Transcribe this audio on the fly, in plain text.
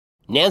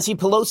Nancy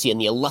Pelosi and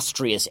the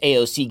illustrious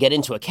AOC get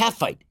into a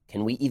catfight.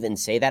 Can we even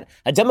say that?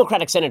 A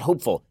Democratic Senate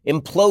hopeful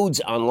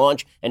implodes on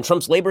launch, and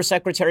Trump's labor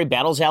secretary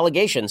battles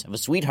allegations of a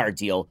sweetheart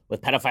deal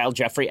with pedophile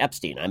Jeffrey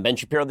Epstein. I'm Ben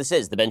Shapiro. This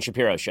is The Ben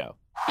Shapiro Show.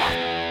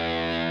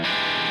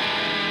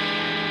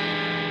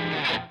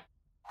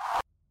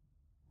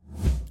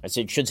 I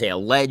should say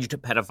alleged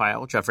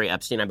pedophile Jeffrey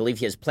Epstein. I believe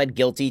he has pled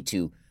guilty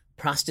to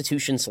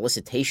prostitution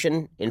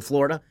solicitation in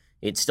Florida.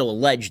 It's still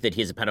alleged that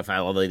he is a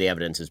pedophile, although the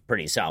evidence is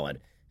pretty solid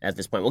at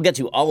this point. We'll get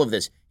to all of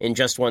this in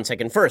just 1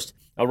 second. First,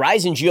 a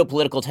rise in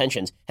geopolitical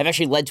tensions have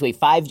actually led to a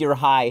 5-year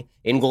high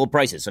in gold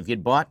prices. So if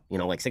you'd bought,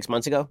 like 6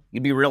 months ago,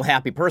 you'd be a real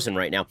happy person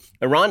right now.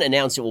 Iran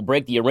announced it will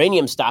break the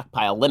uranium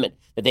stockpile limit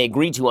that they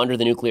agreed to under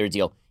the nuclear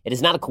deal. It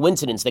is not a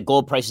coincidence that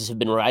gold prices have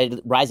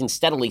been rising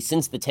steadily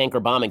since the tanker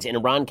bombings, and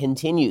Iran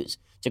continues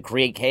to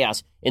create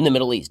chaos in the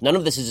Middle East. None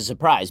of this is a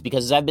surprise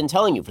because, as I've been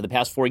telling you for the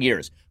past 4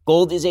 years,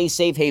 gold is a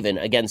safe haven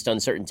against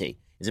uncertainty.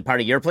 Is it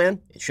part of your plan?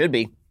 It should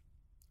be.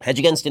 Hedge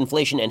against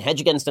inflation and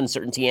hedge against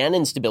uncertainty and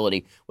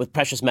instability with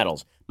precious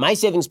metals. My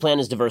savings plan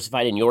is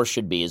diversified, and yours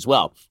should be as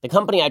well. The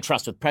company I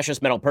trust with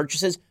precious metal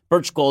purchases,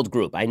 Birch Gold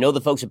Group. I know the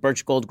folks at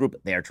Birch Gold Group.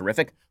 They are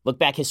terrific. Look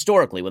back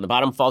historically. When the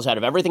bottom falls out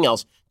of everything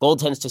else, gold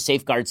tends to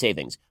safeguard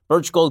savings.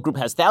 Birch Gold Group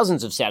has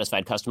thousands of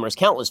satisfied customers,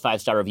 countless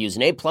 5-star reviews,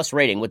 an A+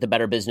 rating with the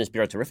Better Business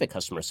Bureau. Terrific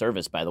customer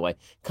service, by the way.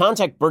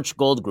 Contact Birch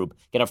Gold Group.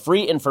 Get a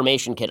free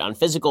information kit on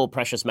physical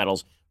precious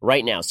metals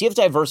right now. See if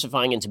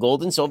diversifying into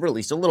gold and silver, at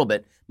least a little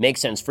bit,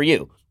 makes sense for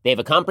you. They have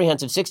a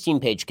comprehensive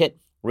 16-page kit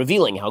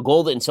revealing how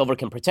gold and silver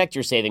can protect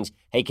your savings,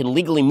 how you can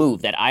legally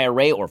move that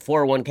IRA or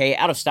 401k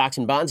out of stocks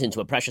and bonds into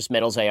a precious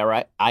metals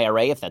IRA,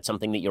 if that's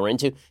something that you're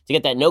into. To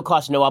get that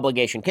no-cost,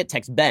 no-obligation kit,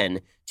 text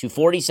BEN to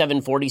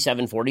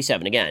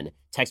 474747. Again,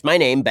 text my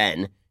name,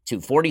 Ben,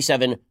 to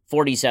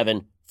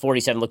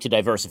 474747. Look to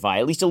diversify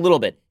at least a little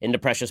bit into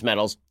precious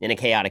metals in a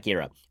chaotic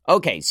era.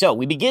 Okay, so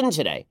we begin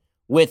today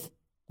with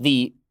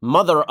the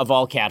mother of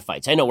all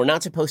catfights. I know we're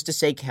not supposed to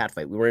say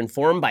catfight. We were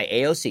informed by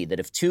AOC that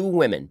if two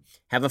women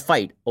have a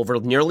fight over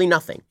nearly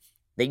nothing,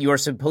 that you are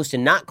supposed to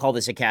not call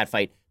this a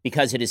catfight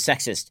because it is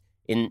sexist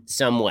in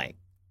some way.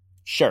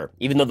 Sure,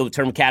 even though the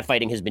term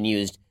catfighting has been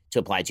used to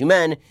apply to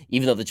men,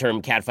 even though the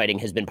term catfighting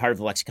has been part of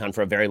the lexicon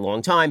for a very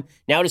long time,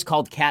 now it is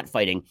called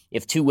catfighting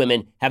if two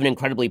women have an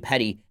incredibly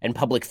petty and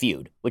public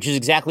feud, which is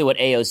exactly what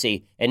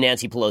AOC and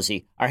Nancy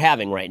Pelosi are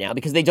having right now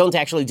because they don't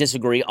actually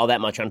disagree all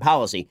that much on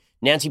policy.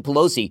 Nancy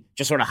Pelosi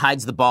just sort of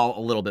hides the ball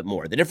a little bit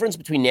more. The difference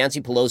between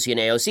Nancy Pelosi and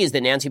AOC is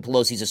that Nancy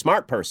Pelosi is a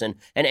smart person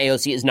and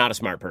AOC is not a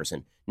smart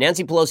person.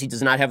 Nancy Pelosi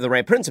does not have the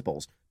right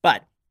principles,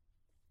 but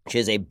she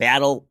is a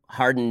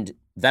battle-hardened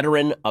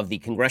veteran of the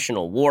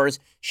congressional wars.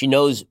 She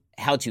knows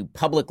how to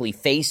publicly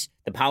face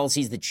the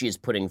policies that she is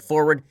putting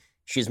forward.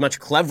 She is much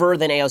cleverer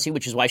than AOC,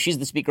 which is why she's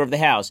the Speaker of the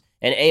House,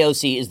 and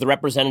AOC is the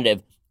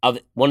representative of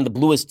one of the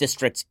bluest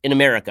districts in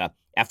America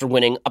after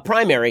winning a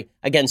primary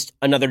against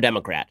another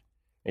Democrat.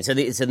 And so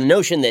the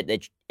notion that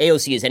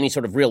AOC is any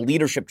sort of real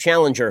leadership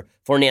challenger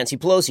for Nancy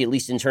Pelosi, at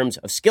least in terms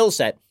of skill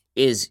set,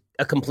 is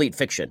a complete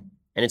fiction.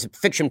 And it's a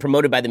fiction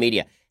promoted by the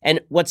media.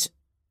 And what's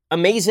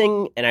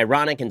amazing and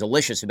ironic and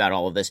delicious about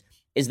all of this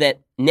is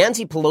that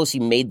Nancy Pelosi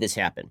made this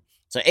happen.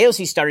 So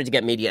AOC started to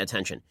get media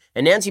attention.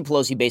 And Nancy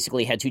Pelosi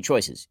basically had two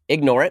choices.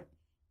 Ignore it.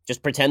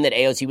 Just pretend that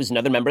AOC was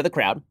another member of the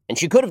crowd. And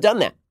she could have done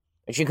that.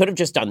 And she could have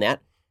just done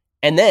that.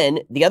 And then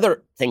the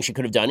other thing she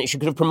could have done is she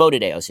could have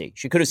promoted AOC.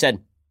 She could have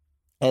said,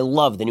 I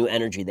love the new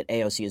energy that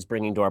AOC is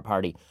bringing to our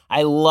party.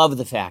 I love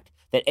the fact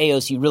that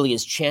AOC really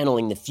is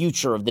channeling the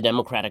future of the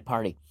Democratic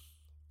Party.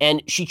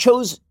 And she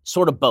chose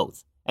sort of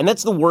both. And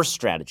that's the worst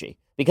strategy.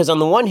 Because on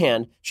the one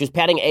hand, she was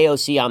patting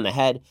AOC on the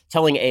head,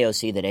 telling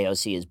AOC that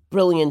AOC is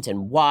brilliant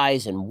and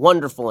wise and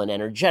wonderful and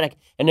energetic.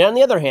 And on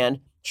the other hand,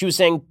 she was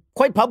saying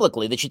quite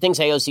publicly that she thinks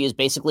AOC is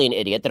basically an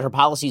idiot, that her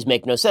policies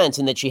make no sense,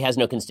 and that she has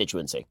no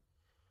constituency.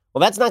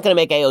 Well, that's not going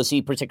to make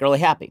AOC particularly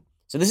happy.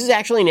 So this is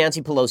actually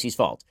Nancy Pelosi's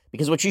fault,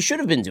 because what she should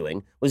have been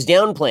doing was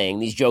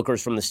downplaying these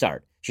jokers from the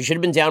start. She should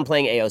have been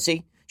downplaying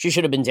AOC. She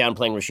should have been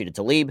downplaying Rashida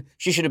Tlaib.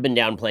 She should have been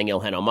downplaying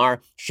Ilhan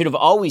Omar. She should have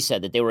always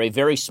said that they were a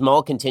very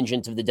small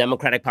contingent of the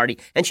Democratic Party,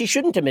 and she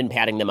shouldn't have been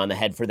patting them on the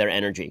head for their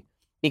energy.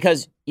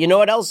 Because you know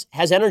what else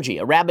has energy?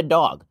 A rabid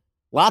dog.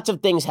 Lots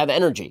of things have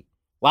energy.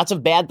 Lots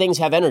of bad things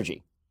have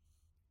energy.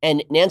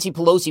 And Nancy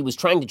Pelosi was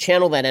trying to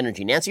channel that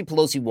energy. Nancy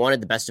Pelosi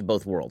wanted the best of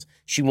both worlds.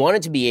 She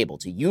wanted to be able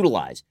to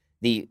utilize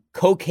the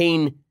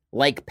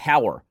cocaine-like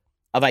power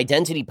of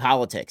identity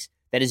politics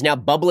that is now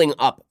bubbling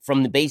up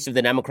from the base of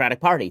the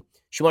Democratic Party.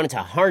 She wanted to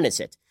harness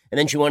it, and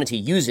then she wanted to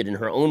use it in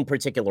her own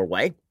particular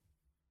way.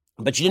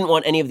 But she didn't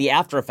want any of the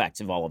after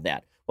effects of all of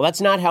that. Well, that's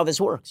not how this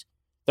works.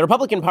 The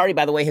Republican Party,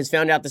 by the way, has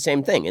found out the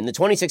same thing. In the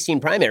 2016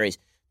 primaries,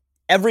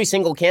 every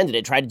single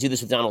candidate tried to do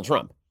this with Donald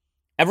Trump.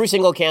 Every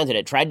single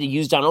candidate tried to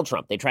use Donald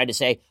Trump. They tried to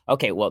say,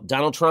 okay, well,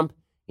 Donald Trump,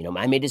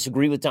 I may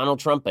disagree with Donald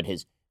Trump, but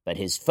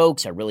his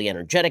folks are really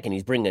energetic, and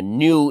he's bringing a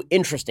new,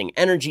 interesting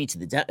energy to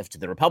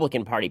the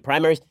Republican Party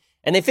primaries.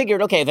 And they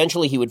figured, okay,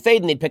 eventually he would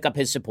fade, and they'd pick up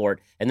his support,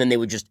 and then they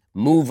would just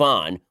move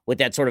on with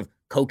that sort of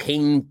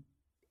cocaine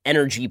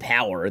energy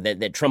power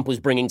that Trump was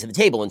bringing to the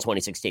table in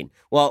 2016.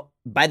 Well,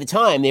 by the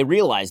time they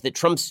realized that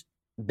Trump's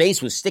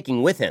base was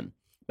sticking with him,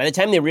 by the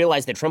time they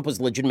realized that Trump was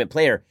a legitimate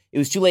player, it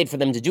was too late for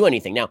them to do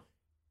anything. Now,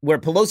 where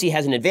Pelosi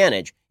has an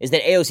advantage is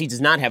that AOC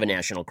does not have a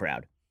national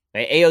crowd.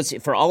 Right?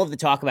 AOC, for all of the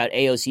talk about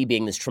AOC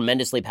being this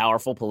tremendously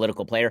powerful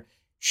political player,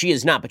 she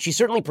is not, but she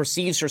certainly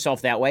perceives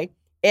herself that way,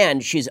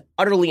 and she's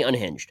utterly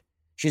unhinged.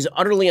 She's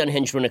utterly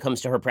unhinged when it comes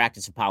to her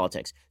practice of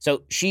politics.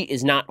 So she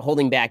is not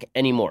holding back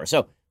anymore.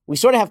 So we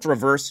sort of have to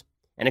reverse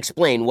and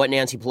explain what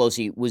Nancy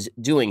Pelosi was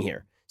doing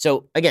here.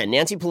 So again,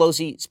 Nancy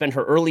Pelosi spent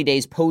her early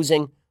days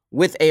posing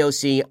with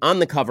AOC on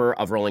the cover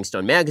of Rolling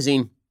Stone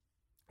magazine,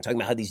 talking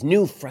about how these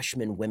new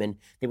freshman women,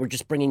 they were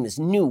just bringing this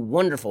new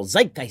wonderful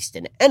zeitgeist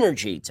and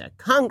energy to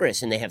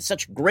Congress, and they have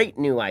such great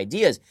new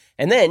ideas.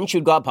 And then she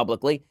would go out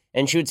publicly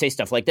and she would say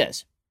stuff like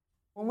this.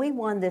 When we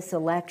won this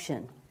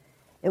election,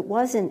 it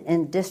wasn't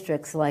in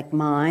districts like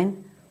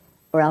mine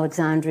or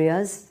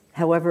Alexandria's.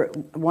 However,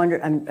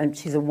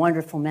 she's a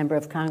wonderful member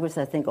of Congress.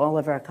 I think all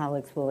of our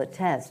colleagues will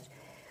attest.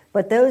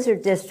 But those are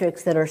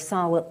districts that are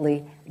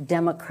solidly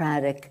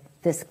Democratic.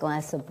 This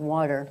glass of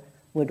water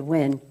would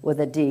win with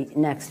a D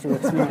next to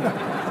its name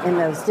in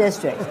those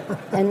districts.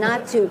 And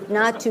not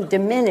to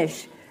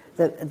diminish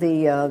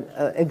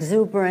the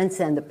exuberance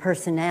and the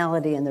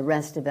personality and the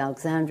rest of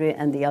Alexandria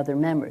and the other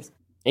members.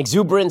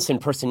 Exuberance and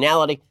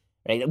personality.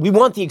 Right? We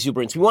want the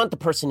exuberance. We want the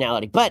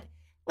personality. But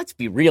let's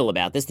be real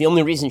about this. The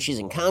only reason she's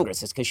in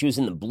Congress is because she was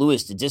in the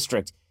bluest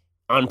district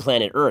on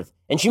planet Earth.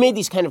 And she made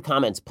these kind of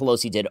comments,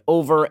 Pelosi did,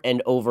 over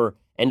and over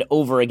and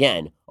over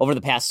again over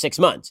the past 6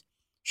 months.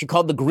 She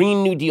called the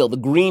Green New Deal the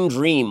Green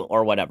Dream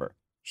or whatever.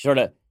 She sort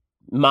of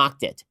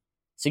mocked it,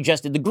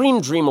 suggested the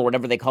Green Dream or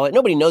whatever they call it.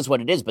 Nobody knows what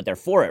it is, but they're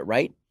for it,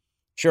 right?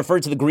 She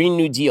referred to the Green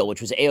New Deal,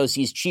 which was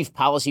AOC's chief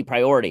policy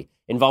priority,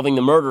 involving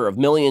the murder of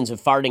millions of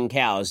farting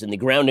cows and the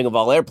grounding of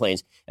all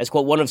airplanes, as,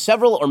 quote, one of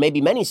several or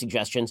maybe many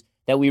suggestions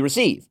that we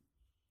receive.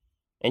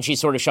 And she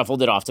sort of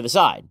shuffled it off to the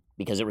side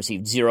because it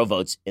received 0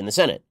 votes in the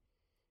Senate.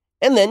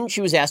 And then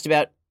she was asked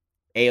about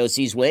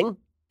AOC's wing,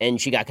 and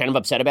she got kind of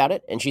upset about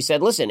it. And she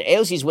said, listen,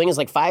 AOC's wing is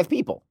like 5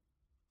 people.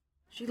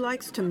 She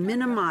likes to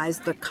minimize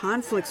the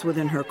conflicts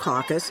within her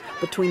caucus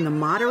between the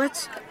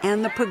moderates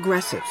and the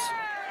progressives.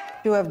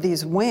 You have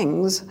these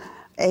wings,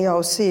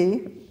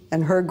 AOC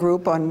and her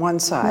group on one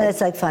side. Well,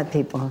 it's like 5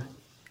 people.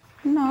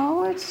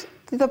 No, it's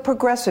the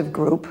progressive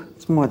group.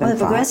 It's more than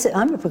 5.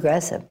 I'm a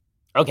progressive.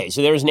 Okay,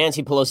 so there was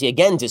Nancy Pelosi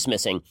again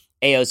dismissing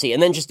AOC.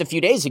 And then just a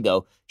few days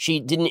ago, she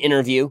did an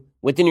interview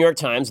with the New York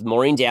Times, with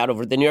Maureen Dowd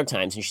over at the New York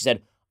Times, and she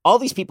said, all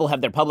these people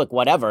have their public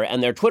whatever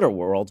and their Twitter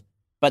world,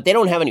 but they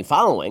don't have any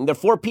following. They're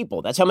 4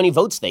 people. That's how many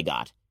votes they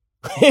got,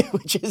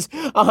 which is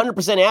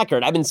 100%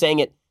 accurate. I've been saying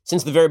it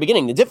since the very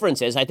beginning. The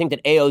difference is I think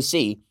that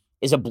AOC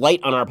is a blight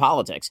on our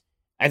politics.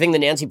 I think that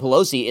Nancy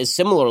Pelosi is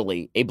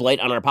similarly a blight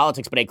on our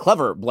politics, but a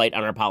clever blight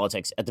on our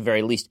politics at the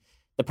very least.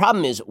 The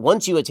problem is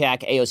once you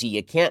attack AOC,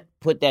 you can't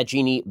put that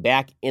genie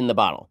back in the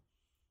bottle.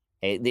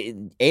 The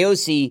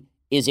AOC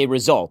is a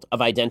result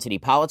of identity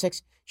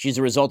politics. She's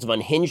a result of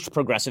unhinged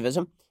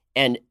progressivism,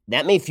 and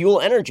that may fuel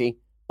energy,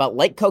 but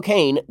like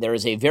cocaine, there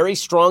is a very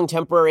strong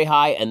temporary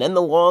high, and then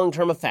the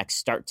long-term effects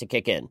start to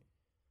kick in.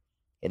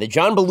 The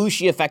John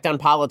Belushi effect on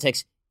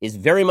politics is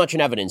very much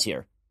in evidence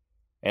here.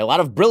 A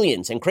lot of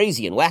brilliance and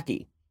crazy and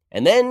wacky.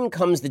 And then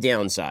comes the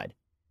downside.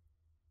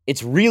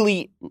 It's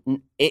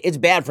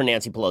bad for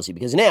Nancy Pelosi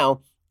because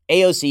now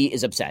AOC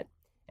is upset.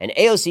 And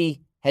AOC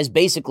has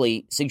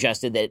basically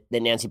suggested that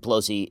Nancy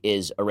Pelosi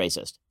is a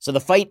racist. So the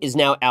fight is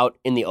now out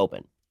in the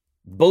open.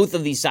 Both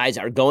of these sides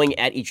are going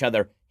at each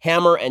other,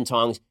 hammer and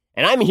tongs.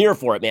 And I'm here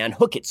for it, man.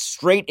 Hook it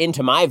straight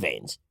into my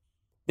veins.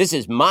 This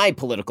is my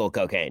political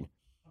cocaine.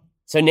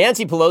 So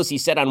Nancy Pelosi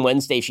said on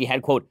Wednesday she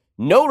had, quote,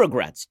 no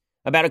regrets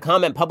about a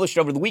comment published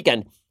over the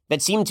weekend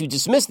that seemed to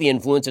dismiss the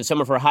influence of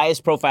some of her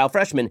highest profile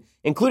freshmen,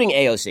 including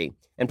AOC,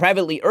 and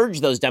privately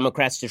urged those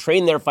Democrats to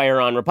train their fire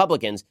on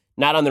Republicans,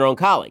 not on their own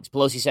colleagues.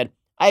 Pelosi said,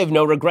 I have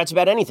no regrets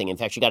about anything. In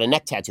fact, she got a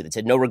neck tattoo that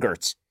said no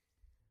regrets.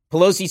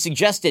 Pelosi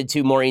suggested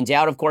to Maureen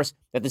Dowd, of course,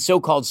 that the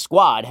so-called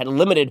squad had a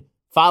limited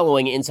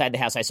following inside the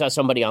House. I saw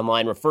somebody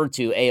online refer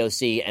to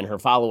AOC and her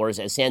followers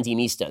as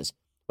Sandinistas,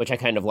 which I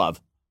kind of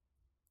love.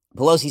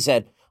 Pelosi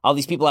said, all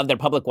these people have their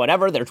public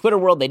whatever, their Twitter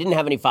world, they didn't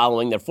have any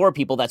following, they're 4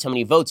 people, that's how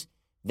many votes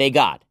they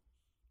got.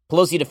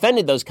 Pelosi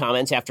defended those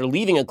comments after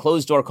leaving a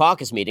closed-door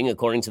caucus meeting,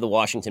 according to the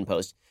Washington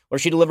Post, where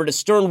she delivered a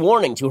stern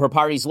warning to her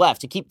party's left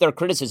to keep their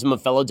criticism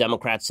of fellow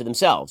Democrats to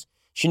themselves.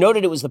 She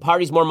noted it was the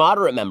party's more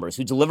moderate members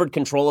who delivered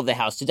control of the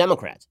House to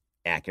Democrats.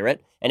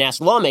 Accurate, and asked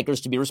lawmakers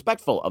to be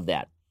respectful of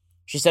that.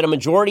 She said a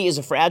majority is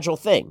a fragile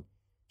thing.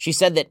 She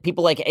said that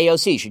people like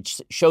AOC should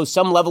show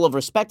some level of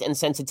respect and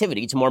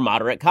sensitivity to more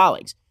moderate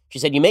colleagues. She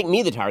said, you make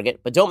me the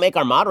target, but don't make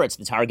our moderates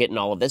the target in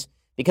all of this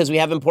because we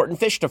have important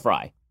fish to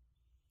fry.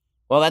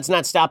 Well, that's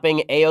not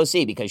stopping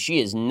AOC because she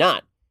is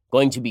not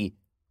going to be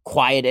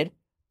quieted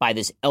by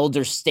this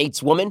elder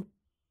stateswoman.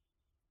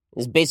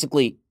 It's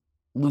basically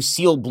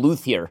Lucille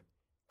Bluth here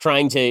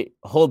trying to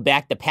hold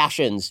back the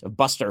passions of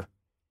Buster.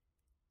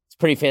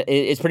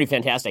 It's pretty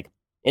fantastic.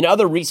 In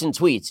other recent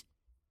tweets,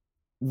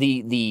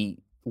 the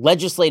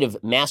legislative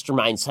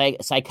mastermind,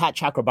 Saikat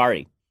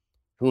Chakrabarti,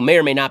 who may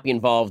or may not be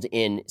involved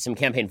in some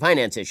campaign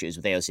finance issues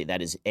with AOC,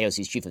 that is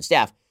AOC's chief of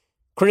staff,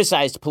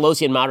 criticized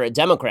Pelosi and moderate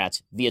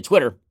Democrats via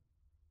Twitter.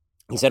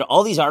 He said,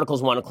 all these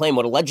articles want to claim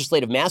what a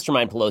legislative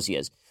mastermind Pelosi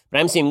is, but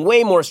I'm seeing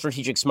way more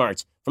strategic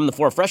smarts from the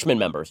 4 freshman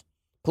members.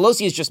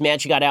 Pelosi is just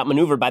mad she got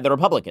outmaneuvered by the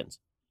Republicans.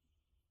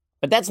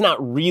 But that's not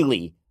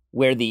really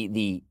where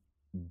the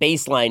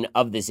baseline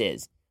of this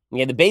is.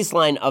 Okay, the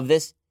baseline of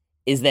this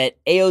is that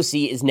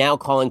AOC is now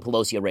calling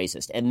Pelosi a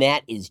racist, and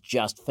that is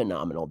just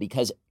phenomenal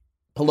because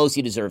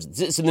Pelosi deserves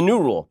it. So the new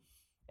rule,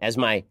 as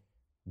my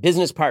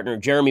business partner,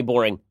 Jeremy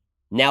Boring,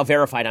 now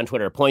verified on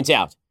Twitter, points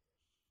out,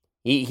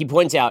 he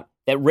points out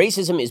that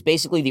racism is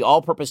basically the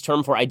all-purpose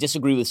term for I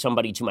disagree with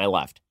somebody to my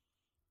left.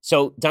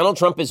 So Donald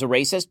Trump is a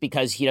racist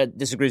because he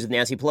disagrees with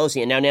Nancy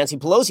Pelosi, and now Nancy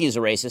Pelosi is a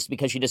racist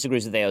because she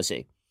disagrees with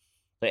AOC.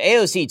 So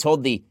AOC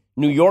told the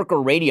New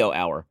Yorker radio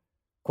hour,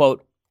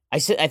 quote, I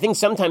think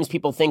sometimes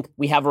people think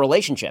we have a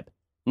relationship.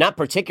 Not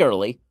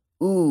particularly.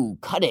 Ooh,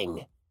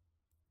 cutting.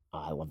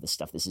 Oh, I love this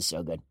stuff. This is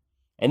so good.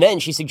 And then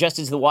she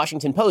suggested to the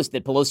Washington Post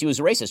that Pelosi was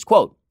a racist.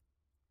 Quote,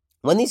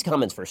 when these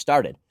comments first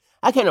started,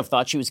 I kind of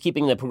thought she was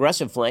keeping the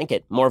progressive flank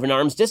at more of an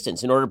arm's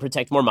distance in order to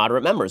protect more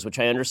moderate members, which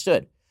I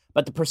understood.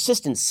 But the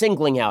persistent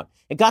singling out,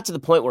 it got to the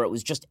point where it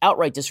was just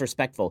outright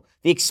disrespectful.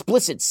 The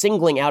explicit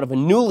singling out of a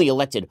newly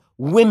elected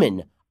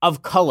women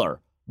of color.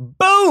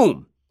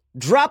 Boom!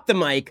 Drop the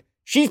mic.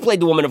 She's played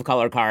the woman of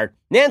color card.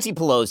 Nancy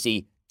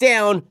Pelosi,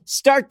 down.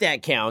 Start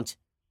that count.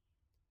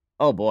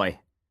 Oh, boy.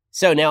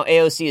 So now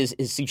AOC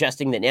is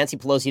suggesting that Nancy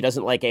Pelosi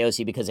doesn't like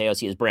AOC because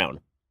AOC is brown.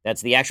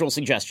 That's the actual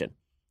suggestion.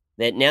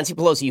 That Nancy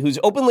Pelosi, who's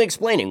openly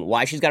explaining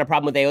why she's got a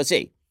problem with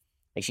AOC,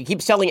 like she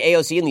keeps telling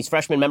AOC and these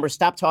freshman members,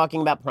 stop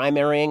talking about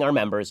primarying our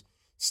members.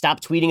 Stop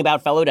tweeting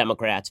about fellow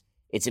Democrats.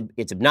 It's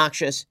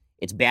obnoxious.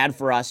 It's bad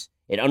for us.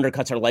 It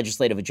undercuts our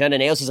legislative agenda.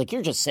 And AOC's like,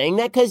 you're just saying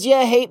that because you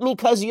hate me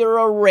because you're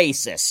a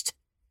racist.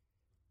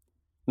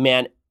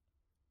 Man,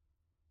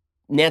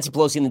 Nancy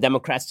Pelosi and the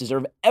Democrats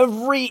deserve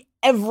every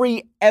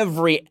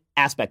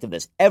aspect of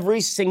this.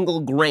 Every single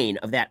grain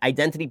of that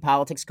identity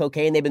politics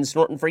cocaine they've been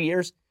snorting for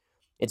years.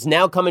 It's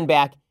now coming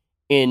back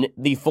in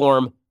the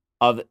form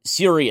of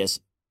serious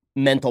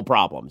mental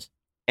problems.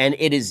 And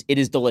it is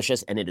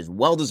delicious and it is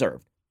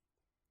well-deserved.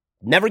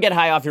 Never get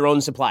high off your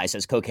own supply,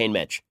 says Cocaine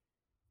Mitch.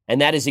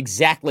 And that is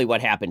exactly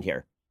what happened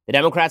here. The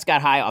Democrats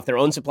got high off their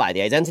own supply.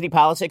 The identity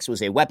politics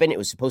was a weapon. It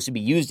was supposed to be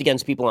used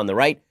against people on the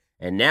right.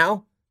 And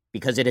now,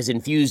 because it has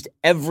infused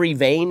every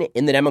vein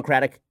in the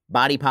Democratic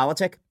body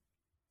politic,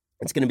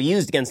 it's going to be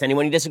used against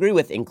anyone you disagree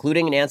with,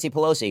 including Nancy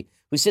Pelosi,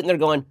 who's sitting there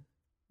going,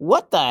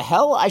 what the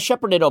hell? I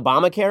shepherded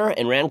Obamacare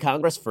and ran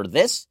Congress for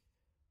this?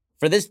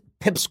 For this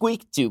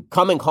pipsqueak to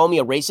come and call me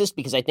a racist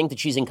because I think that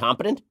she's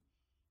incompetent?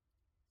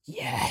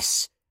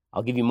 Yes.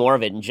 I'll give you more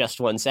of it in just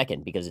 1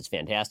 second because it's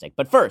fantastic.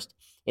 But first,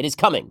 it is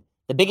coming.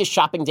 The biggest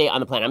shopping day on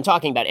the planet. I'm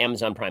talking about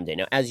Amazon Prime Day.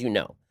 Now, as you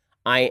know,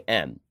 I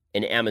am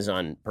an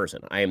Amazon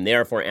person. I am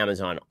there for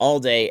Amazon all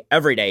day,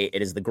 every day.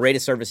 It is the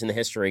greatest service in the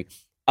history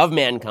of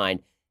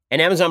mankind.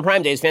 And Amazon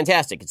Prime Day is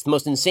fantastic. It's the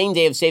most insane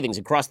day of savings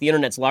across the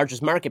internet's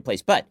largest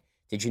marketplace. But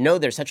did you know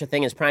there's such a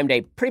thing as Prime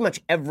Day pretty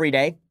much every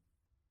day?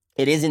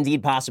 It is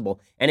indeed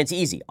possible, and it's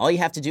easy. All you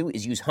have to do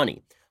is use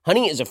Honey.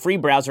 Honey is a free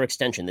browser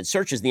extension that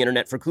searches the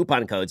internet for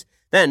coupon codes.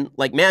 Then,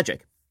 like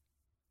magic,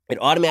 it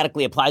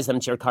automatically applies them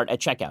to your cart at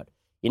checkout.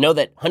 You know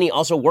that Honey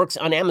also works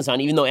on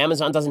Amazon, even though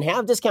Amazon doesn't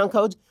have discount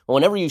codes? Well,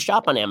 whenever you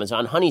shop on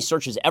Amazon, Honey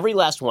searches every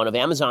last one of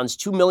Amazon's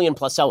 2 million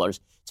plus sellers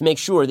to make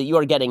sure that you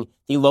are getting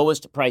the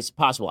lowest price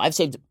possible. I've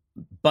saved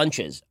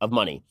bunches of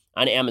money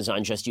on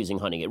Amazon just using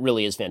Honey. It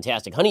really is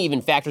fantastic. Honey even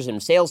factors in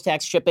sales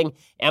tax, shipping,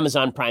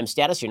 Amazon Prime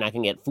status. You're not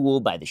going to get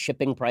fooled by the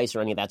shipping price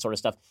or any of that sort of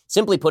stuff.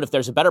 Simply put, if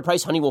there's a better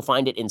price, Honey will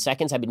find it in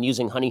seconds. I've been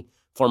using Honey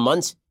for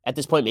months at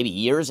this point, maybe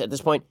years at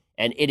this point,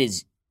 and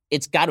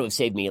it's got to have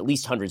saved me at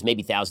least hundreds,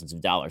 maybe thousands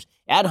of dollars.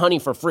 Add Honey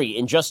for free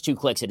in just 2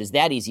 clicks. It is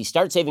that easy.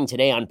 Start saving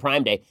today on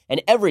Prime Day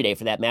and every day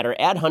for that matter.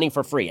 Add Honey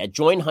for free at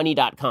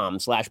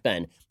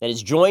joinhoney.com/Ben. That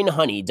is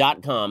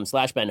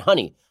joinhoney.com/Ben.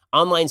 Honey.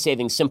 Online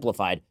savings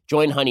simplified.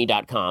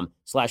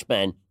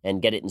 Joinhoney.com/Ben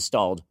and get it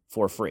installed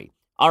for free.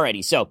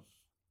 Alrighty, so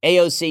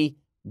AOC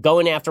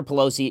going after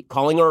Pelosi,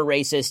 calling her a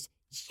racist.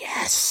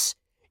 Yes.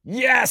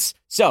 Yes.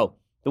 So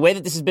the way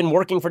that this has been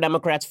working for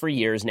Democrats for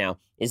years now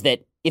is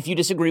that if you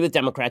disagree with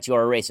Democrats, you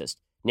are a racist.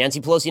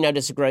 Nancy Pelosi now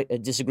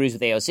disagrees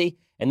with AOC,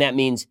 and that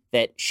means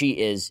that she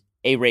is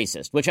a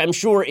racist, which I'm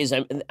sure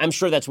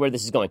that's where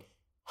this is going.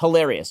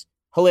 Hilarious.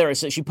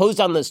 So she posed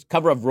on the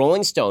cover of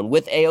Rolling Stone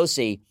with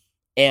AOC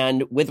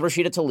and with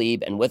Rashida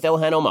Tlaib and with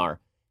Ilhan Omar.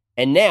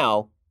 And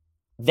now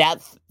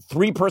that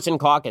 3-person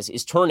caucus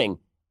is turning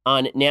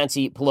on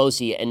Nancy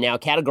Pelosi and now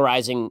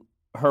categorizing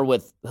her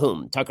with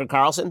whom? Tucker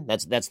Carlson?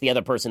 That's the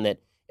other person that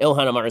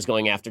Ilhan Omar is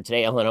going after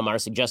today. Ilhan Omar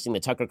is suggesting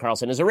that Tucker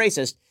Carlson is a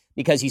racist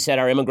because he said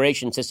our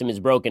immigration system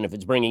is broken if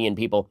it's bringing in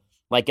people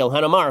like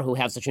Ilhan Omar who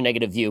have such a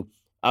negative view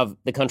of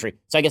the country.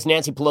 So I guess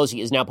Nancy Pelosi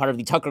is now part of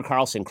the Tucker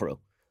Carlson crew.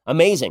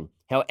 Amazing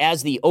how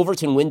as the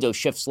Overton window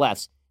shifts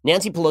left,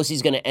 Nancy Pelosi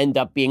is going to end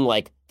up being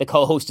like the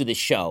co-host of this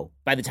show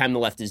by the time the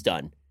left is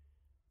done.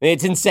 I mean,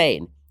 it's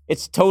insane.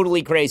 It's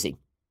totally crazy.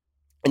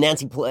 And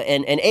and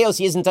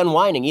AOC isn't done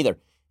whining either.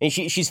 And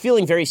she's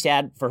feeling very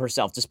sad for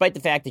herself, despite the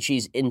fact that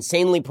she's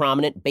insanely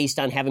prominent based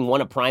on having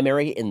won a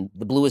primary in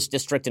the bluest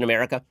district in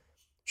America.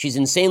 She's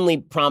insanely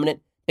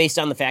prominent based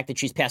on the fact that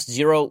she's passed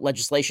zero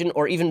legislation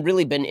or even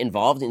really been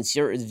involved in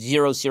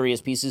zero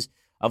serious pieces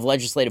of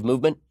legislative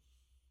movement.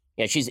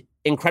 Yeah, she's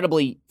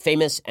incredibly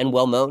famous and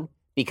well-known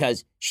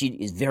because she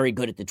is very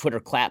good at the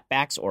Twitter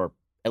clapbacks, or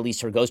at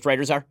least her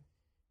ghostwriters are.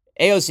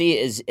 AOC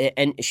is,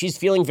 and she's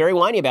feeling very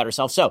whiny about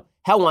herself. So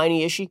how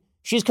whiny is she?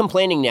 She's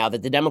complaining now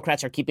that the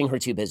Democrats are keeping her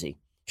too busy.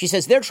 She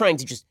says they're trying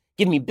to just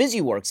give me busy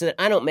work so that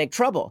I don't make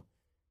trouble.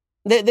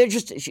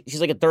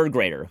 She's like a third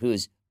grader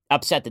who's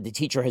upset that the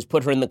teacher has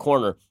put her in the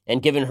corner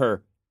and given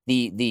her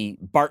the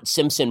Bart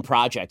Simpson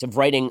project of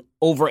writing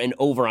over and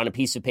over on a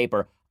piece of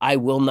paper, I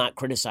will not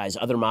criticize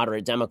other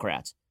moderate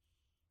Democrats.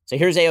 So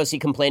here's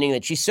AOC complaining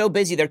that she's so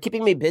busy, they're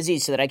keeping me busy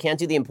so that I can't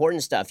do the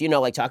important stuff,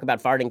 like talk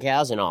about farting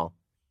cows and all.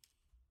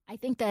 I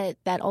think that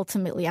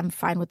ultimately I'm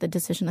fine with the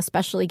decision,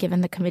 especially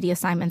given the committee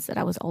assignments that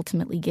I was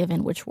ultimately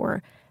given, which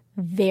were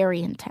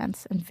very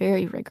intense and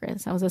very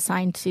rigorous. I was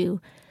assigned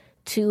to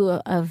 2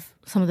 of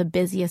some of the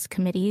busiest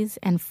committees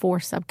and 4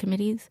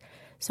 subcommittees.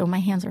 So my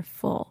hands are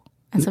full.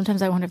 And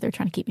sometimes I wonder if they're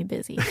trying to keep me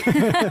busy.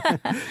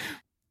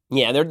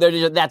 Yeah,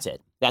 that's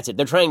it. That's it.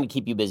 They're trying to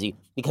keep you busy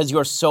because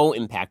you're so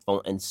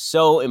impactful and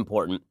so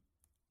important.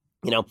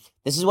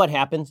 This is what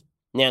happens,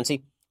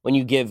 Nancy, when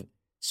you give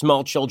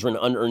small children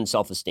unearned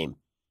self-esteem.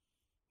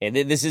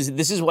 This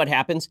is what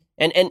happens.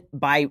 And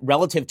by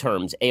relative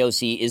terms,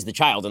 AOC is the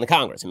child in the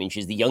Congress. I mean,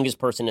 she's the youngest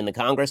person in the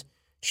Congress.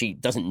 She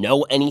doesn't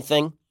know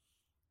anything.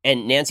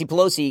 And Nancy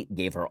Pelosi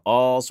gave her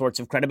all sorts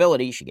of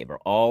credibility. She gave her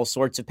all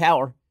sorts of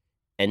power.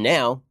 And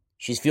now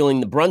she's feeling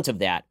the brunt of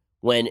that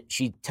when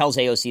she tells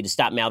AOC to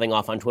stop mouthing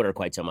off on Twitter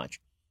quite so much.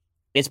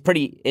 It's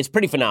pretty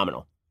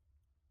phenomenal.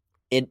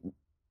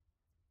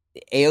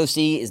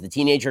 AOC is the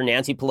teenager,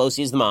 Nancy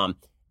Pelosi is the mom,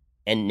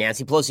 and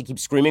Nancy Pelosi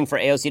keeps screaming for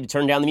AOC to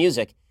turn down the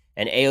music.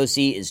 And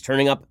AOC is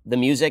turning up the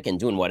music and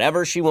doing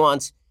whatever she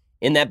wants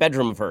in that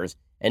bedroom of hers.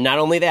 And not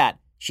only that,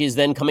 she is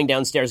then coming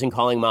downstairs and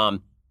calling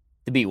mom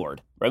the B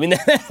word. I mean,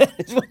 that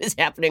is what is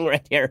happening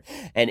right here.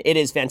 And it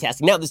is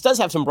fantastic. Now, this does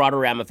have some broader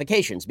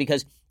ramifications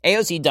because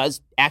AOC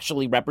does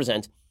actually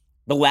represent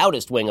the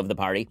loudest wing of the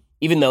party,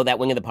 even though that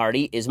wing of the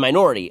party is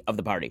minority of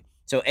the party.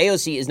 So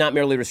AOC is not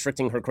merely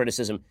restricting her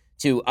criticism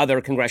to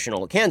other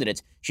congressional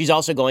candidates. She's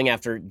also going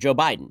after Joe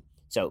Biden.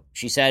 So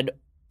she said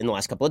in the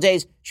last couple of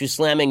days, she was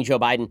slamming Joe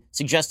Biden,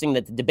 suggesting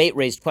that the debate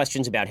raised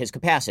questions about his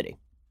capacity.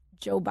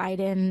 Joe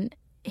Biden,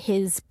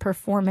 his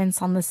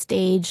performance on the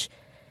stage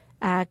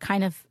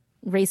kind of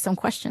raised some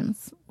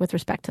questions with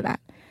respect to that.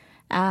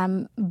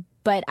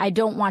 But I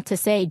don't want to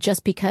say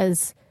just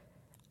because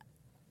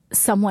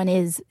someone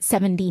is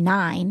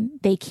 79,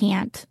 they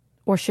can't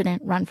or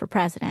shouldn't run for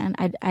president.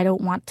 I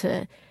don't want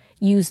to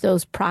use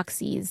those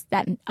proxies,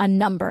 that a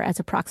number as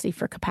a proxy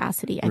for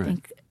capacity. Right. I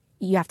think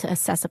you have to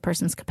assess a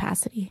person's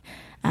capacity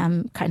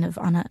kind of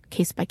on a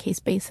case-by-case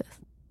basis.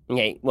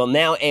 Okay, well,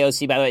 now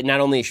AOC, by the way, not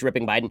only is she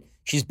ripping Biden,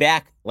 she's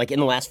back, like in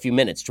the last few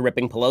minutes, to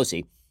ripping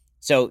Pelosi.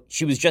 So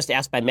she was just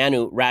asked by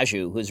Manu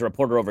Raju, who's a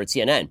reporter over at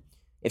CNN,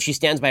 if she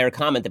stands by her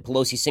comment that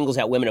Pelosi singles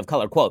out women of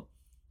color. Quote,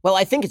 well,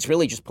 I think it's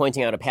really just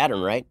pointing out a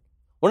pattern, right?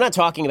 We're not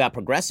talking about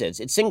progressives.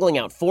 It's singling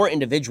out 4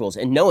 individuals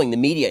and knowing the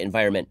media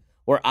environment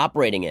we're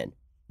operating in,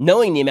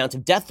 knowing the amount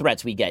of death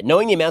threats we get,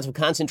 knowing the amount of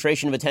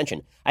concentration of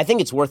attention. I think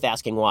it's worth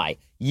asking why.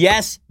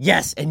 Yes,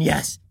 yes, and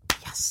yes,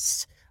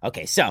 yes.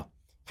 Okay, so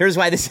here's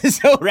why this is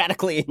so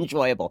radically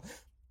enjoyable.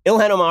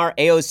 Ilhan Omar,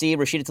 AOC,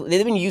 Rashida Tlaib,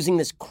 they've been using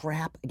this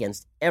crap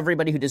against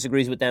everybody who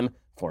disagrees with them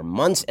for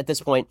months at this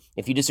point.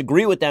 If you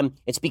disagree with them,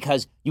 it's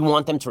because you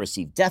want them to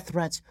receive death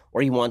threats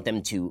or you want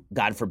them to,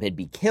 God forbid,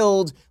 be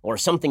killed or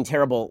something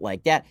terrible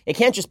like that. It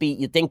can't just be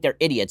you think they're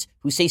idiots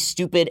who say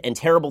stupid and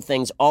terrible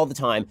things all the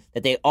time,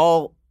 that they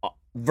all,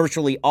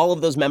 virtually all of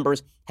those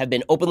members have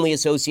been openly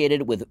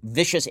associated with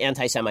vicious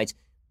anti-Semites,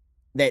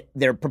 that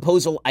their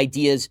proposal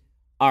ideas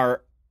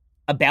are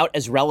about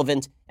as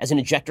relevant as an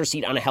ejector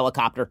seat on a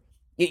helicopter.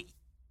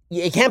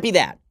 It can't be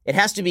that. It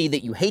has to be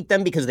that you hate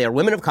them because they are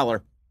women of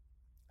color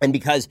and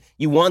because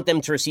you want them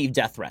to receive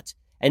death threats.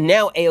 And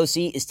now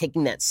AOC is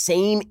taking that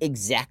same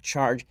exact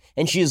charge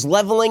and she is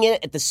leveling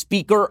it at the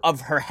Speaker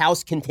of her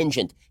House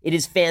contingent. It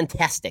is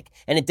fantastic.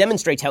 And it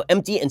demonstrates how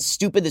empty and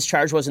stupid this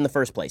charge was in the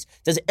first place.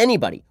 Does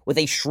anybody with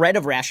a shred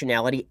of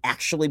rationality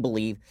actually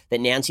believe that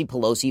Nancy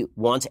Pelosi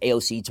wants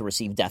AOC to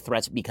receive death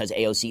threats because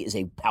AOC is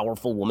a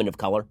powerful woman of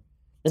color?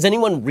 Does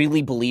anyone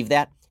really believe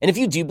that? And if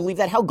you do believe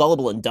that, how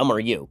gullible and dumb are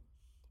you?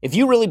 If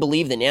you really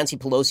believe that Nancy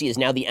Pelosi is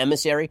now the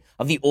emissary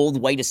of the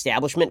old white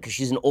establishment because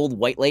she's an old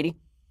white lady,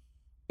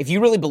 if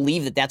you really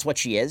believe that that's what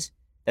she is,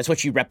 that's what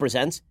she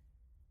represents,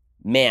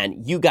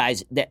 man, you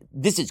guys,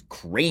 this is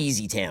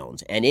crazy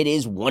towns, and it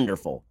is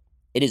wonderful.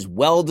 It is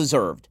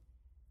well-deserved.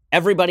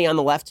 Everybody on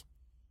the left,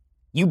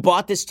 you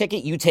bought this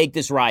ticket, you take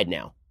this ride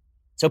now.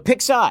 So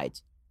pick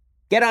sides.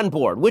 Get on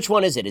board. Which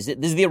one is it? This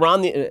is the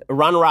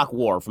Iran-Iraq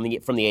war from the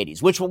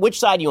 80s. Which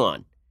side are you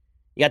on?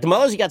 You got the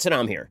mullahs, you got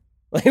Saddam here.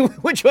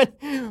 Which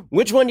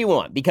one do you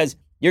want? Because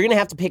you're going to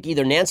have to pick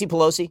either Nancy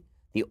Pelosi,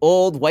 the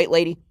old white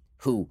lady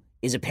who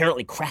is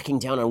apparently cracking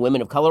down on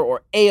women of color,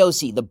 or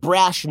AOC, the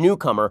brash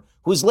newcomer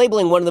who's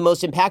labeling one of the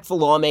most impactful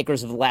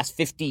lawmakers of the last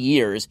 50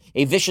 years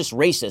a vicious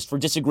racist for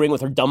disagreeing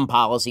with her dumb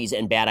policies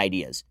and bad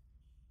ideas.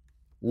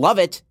 Love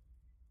it.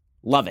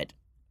 Love it.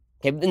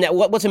 Okay, and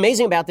what's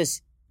amazing about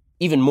this,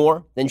 even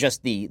more than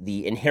just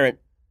the inherent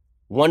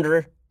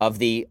wonder of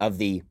the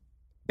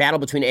battle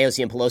between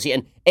AOC and Pelosi,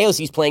 and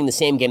AOC's playing the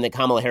same game that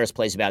Kamala Harris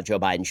plays about Joe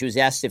Biden. She was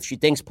asked if she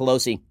thinks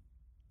Pelosi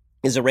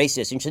is a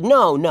racist, and she said,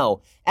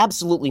 no,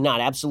 absolutely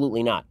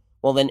not.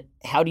 Well, then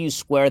how do you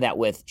square that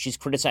with she's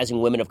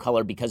criticizing women of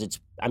color because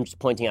I'm just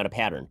pointing out a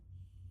pattern?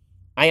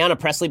 Ayanna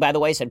Pressley, by the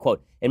way, said,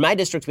 quote, "In my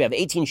district, we have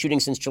 18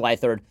 shootings since July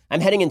 3rd.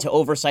 I'm heading into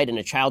oversight in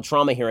a child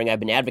trauma hearing I've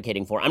been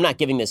advocating for. I'm not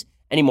giving this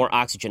any more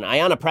oxygen."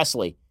 Ayanna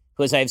Pressley,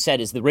 who, as I've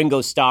said, is the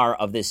Ringo Starr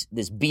of this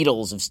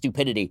Beatles of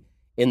stupidity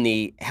in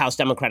the House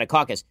Democratic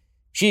Caucus,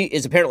 she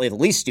is apparently the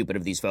least stupid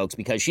of these folks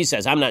because she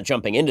says, I'm not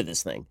jumping into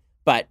this thing.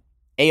 But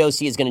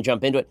AOC is going to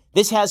jump into it.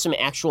 This has some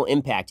actual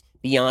impact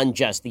beyond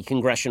just the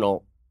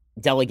congressional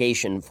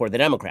delegation for the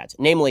Democrats.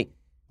 Namely,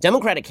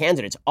 Democratic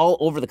candidates all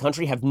over the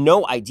country have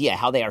no idea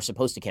how they are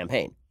supposed to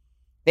campaign.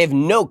 They have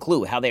no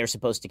clue how they are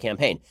supposed to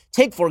campaign.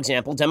 Take, for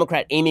example,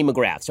 Democrat Amy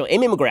McGrath. So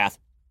Amy McGrath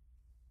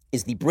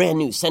is the brand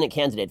new Senate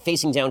candidate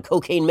facing down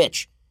Cocaine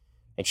Mitch.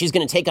 And she's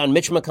going to take on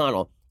Mitch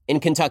McConnell in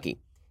Kentucky.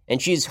 And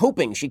she's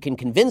hoping she can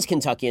convince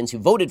Kentuckians who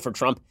voted for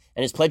Trump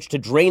and has pledged to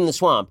drain the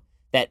swamp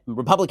that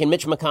Republican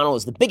Mitch McConnell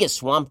is the biggest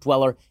swamp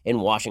dweller in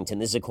Washington.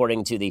 This is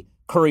according to the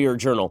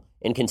Courier-Journal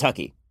in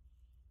Kentucky.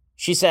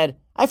 She said,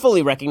 "I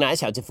fully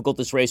recognize how difficult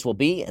this race will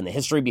be and the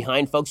history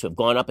behind folks who have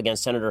gone up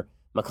against Senator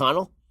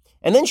McConnell."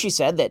 And then she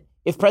said that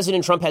if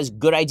President Trump has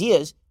good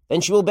ideas,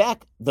 then she will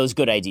back those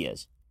good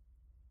ideas.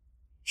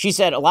 She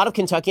said, "A lot of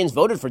Kentuckians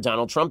voted for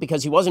Donald Trump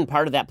because he wasn't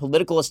part of that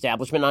political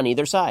establishment on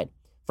either side.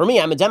 For me,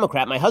 I'm a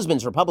Democrat. My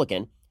husband's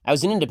Republican. I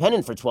was an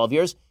independent for 12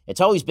 years. It's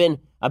always been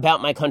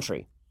about my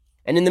country."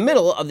 And in the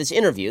middle of this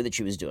interview that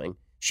she was doing,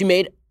 she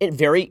made a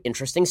very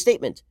interesting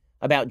statement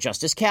about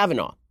Justice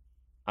Kavanaugh.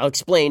 I'll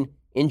explain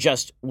in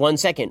just 1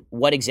 second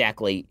what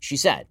exactly she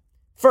said.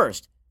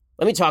 First,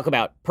 let me talk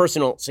about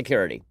personal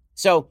security.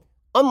 So,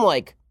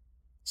 unlike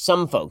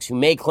some folks who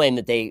may claim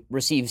that they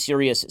receive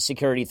serious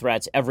security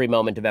threats every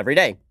moment of every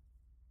day,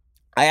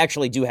 I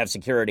actually do have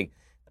security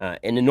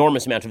an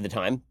enormous amount of the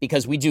time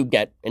because we do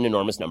get an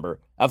enormous number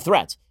of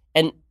threats.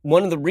 And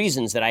one of the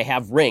reasons that I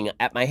have Ring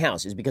at my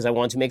house is because I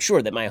want to make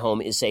sure that my home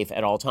is safe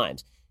at all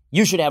times.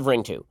 You should have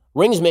Ring too.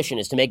 Ring's mission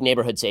is to make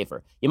neighborhoods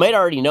safer. You might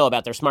already know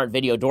about their smart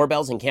video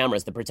doorbells and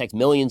cameras that protect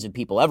millions of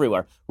people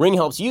everywhere. Ring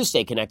helps you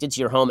stay connected to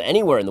your home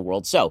anywhere in the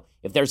world. So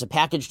if there's a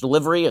package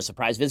delivery, a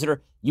surprise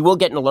visitor, you will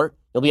get an alert.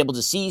 You'll be able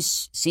to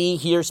see,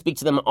 hear, speak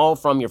to them all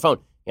from your phone.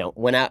 You know,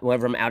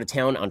 whenever I'm out of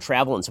town on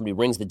travel and somebody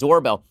rings the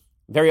doorbell,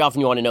 very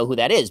often you want to know who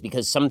that is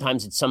because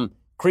sometimes it's some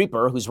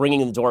creeper who's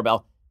ringing the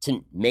doorbell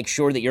to make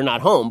sure that you're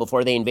not home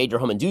before they invade your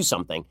home and do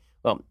something.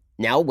 Well,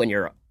 now when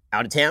you're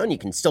out of town, you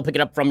can still pick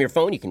it up from your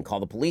phone. You can call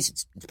the police.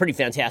 It's pretty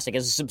fantastic.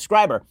 As a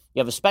subscriber, you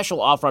have a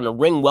special offer on a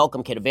Ring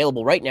welcome kit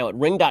available right now at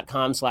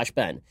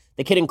ring.com/Ben.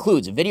 The kit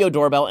includes a video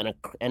doorbell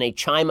and a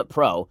Chime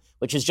Pro,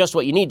 which is just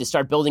what you need to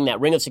start building that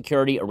ring of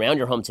security around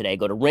your home today.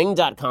 Go to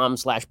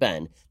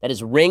ring.com/Ben. That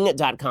is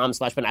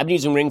ring.com/Ben. I've been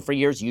using Ring for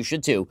years. You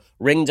should too.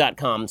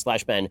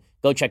 Ring.com/Ben.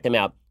 Go check them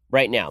out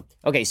right now.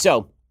 Okay,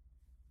 so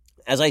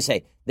as I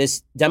say,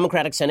 this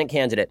Democratic Senate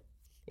candidate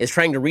is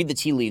trying to read the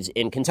tea leaves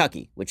in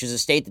Kentucky, which is a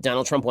state that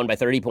Donald Trump won by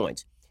 30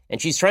 points.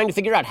 And she's trying to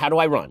figure out, how do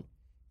I run?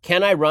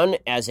 Can I run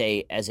as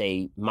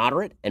a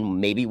moderate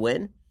and maybe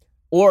win?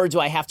 Or do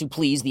I have to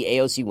please the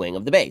AOC wing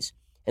of the base?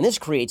 And this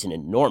creates an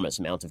enormous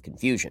amount of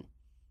confusion.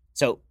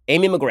 So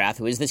Amy McGrath,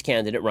 who is this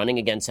candidate running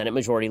against Senate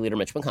Majority Leader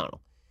Mitch McConnell,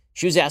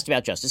 she was asked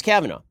about Justice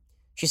Kavanaugh.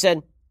 She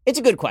said, "It's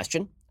a good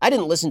question. I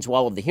didn't listen to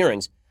all of the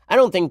hearings. I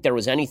don't think there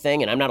was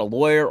anything, and I'm not a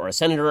lawyer or a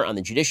senator on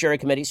the Judiciary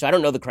Committee, so I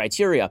don't know the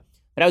criteria.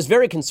 But I was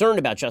very concerned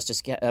about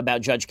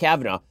Judge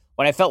Kavanaugh,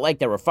 when I felt like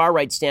there were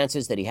far-right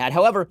stances that he had.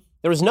 However,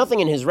 there was nothing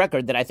in his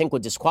record that I think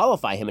would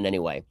disqualify him in any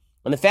way.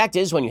 And the fact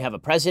is, when you have a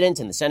president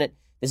and the Senate,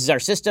 this is our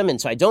system, and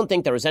so I don't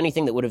think there was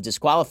anything that would have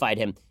disqualified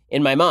him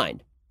in my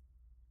mind."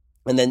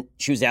 And then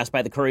she was asked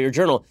by the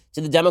Courier-Journal,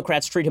 did the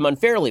Democrats treat him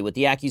unfairly with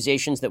the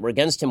accusations that were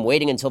against him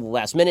waiting until the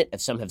last minute,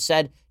 as some have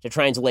said, to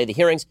try and delay the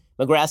hearings?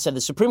 McGrath said, "The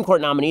Supreme Court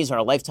nominees are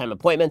a lifetime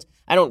appointment.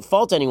 I don't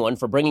fault anyone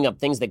for bringing up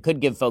things that could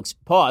give folks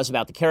pause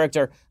about the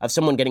character of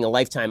someone getting a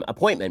lifetime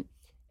appointment."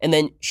 And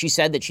then she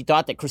said that she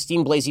thought that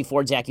Christine Blasey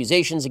Ford's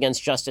accusations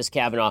against Justice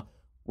Kavanaugh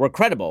were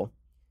credible.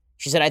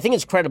 She said, "I think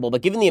it's credible,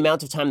 but given the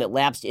amount of time that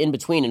lapsed in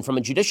between and from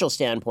a judicial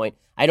standpoint,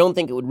 I don't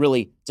think it would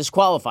really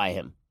disqualify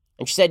him."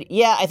 And she said,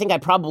 "Yeah, I think I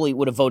probably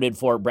would have voted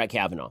for Brett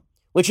Kavanaugh,"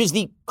 which is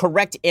the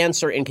correct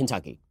answer in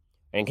Kentucky.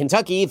 And in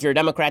Kentucky, if you're a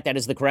Democrat, that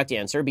is the correct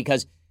answer,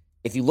 because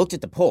if you looked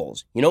at the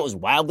polls, you know it was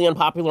wildly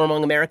unpopular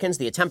among Americans,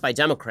 the attempt by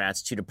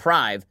Democrats to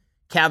deprive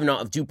Kavanaugh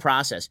of due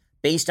process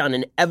based on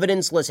an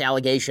evidence-less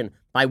allegation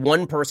by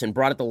one person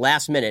brought at the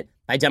last minute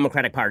by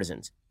Democratic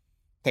partisans.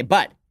 Okay,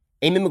 but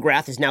Amy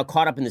McGrath is now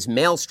caught up in this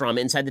maelstrom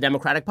inside the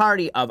Democratic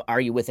Party of,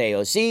 are you with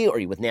AOC, or are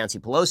you with Nancy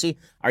Pelosi?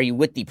 Are you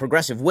with the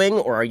progressive wing,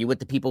 or are you with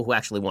the people who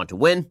actually want to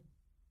win?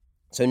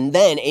 So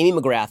then Amy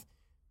McGrath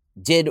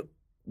did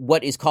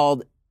what is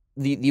called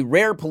the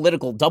rare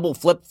political double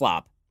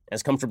flip-flop,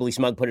 as Comfortably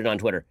Smug put it on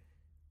Twitter.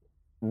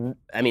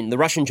 I mean, the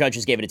Russian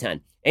judges gave it a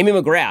 10. Amy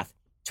McGrath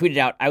tweeted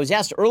out, I was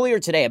asked earlier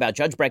today about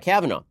Judge Brett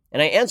Kavanaugh,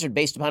 and I answered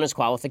based upon his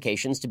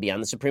qualifications to be on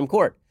the Supreme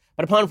Court.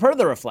 But upon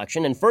further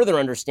reflection and further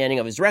understanding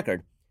of his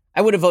record,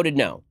 I would have voted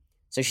no.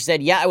 So she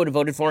said, yeah, I would have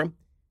voted for him.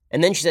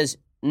 And then she says,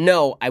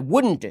 no, I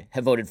wouldn't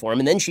have voted for him.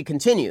 And then she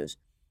continues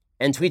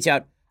and tweets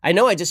out, I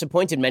know I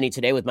disappointed many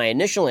today with my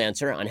initial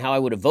answer on how I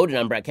would have voted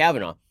on Brett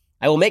Kavanaugh.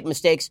 I will make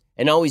mistakes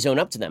and always own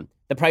up to them.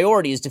 The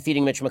priority is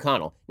defeating Mitch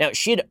McConnell. Now,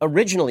 she had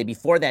originally,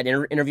 before that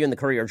interview in the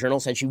Courier-Journal,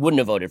 said she wouldn't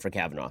have voted for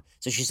Kavanaugh.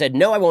 So she said,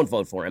 no, I won't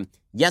vote for him.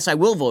 Yes, I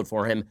will vote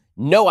for him.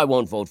 No, I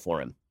won't vote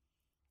for him.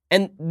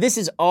 And this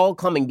is all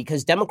coming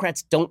because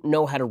Democrats don't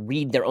know how to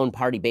read their own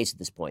party base at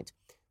this point.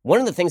 One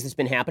of the things that's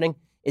been happening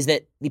is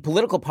that the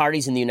political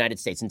parties in the United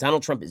States, and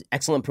Donald Trump is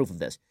excellent proof of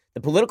this,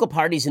 the political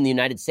parties in the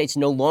United States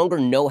no longer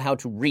know how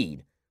to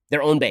read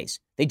their own base.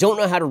 They don't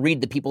know how to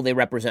read the people they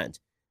represent.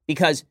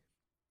 Because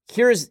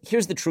here's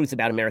the truth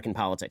about American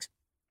politics.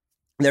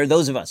 There are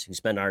those of us who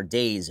spend our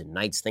days and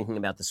nights thinking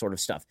about this sort of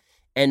stuff.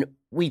 And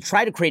we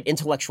try to create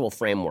intellectual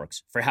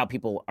frameworks for how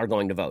people are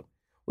going to vote.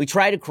 We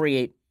try to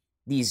create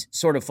these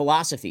sort of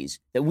philosophies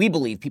that we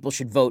believe people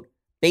should vote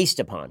based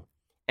upon.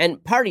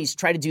 And parties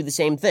try to do the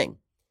same thing.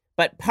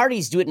 But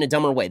parties do it in a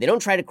dumber way. They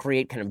don't try to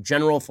create kind of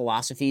general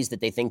philosophies that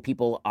they think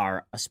people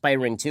are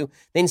aspiring to.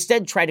 They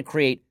instead try to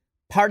create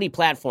party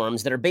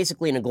platforms that are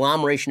basically an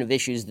agglomeration of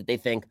issues that they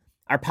think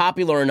are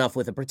popular enough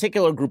with a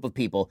particular group of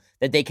people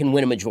that they can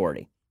win a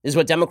majority. This is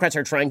what Democrats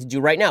are trying to do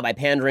right now by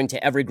pandering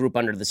to every group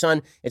under the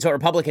sun. It's what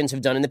Republicans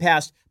have done in the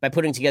past by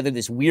putting together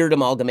this weird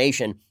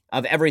amalgamation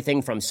of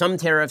everything from some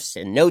tariffs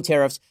and no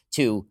tariffs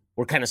to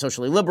we're kind of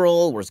socially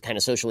liberal, we're kind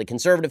of socially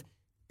conservative.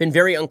 Been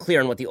very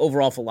unclear on what the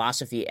overall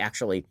philosophy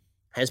actually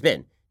has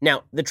been.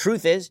 Now, the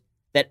truth is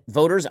that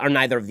voters are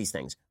neither of these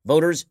things.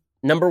 Voters,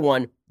 number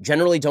one,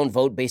 generally don't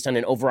vote based on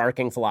an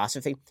overarching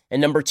philosophy.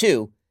 And number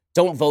two,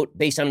 don't vote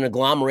based on an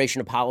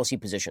agglomeration of policy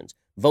positions.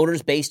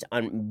 Voters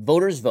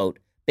vote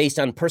based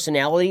on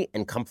personality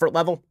and comfort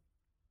level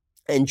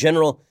and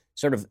general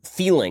sort of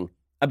feeling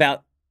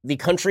about the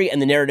country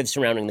and the narrative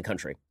surrounding the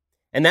country.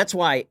 And that's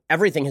why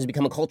everything has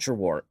become a culture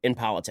war in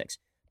politics.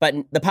 But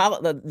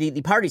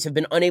the parties have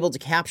been unable to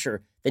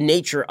capture the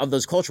nature of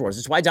those culture wars.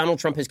 It's why Donald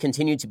Trump has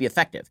continued to be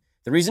effective.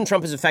 The reason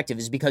Trump is effective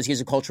is because he is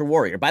a culture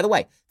warrior. By the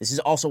way, this is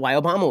also why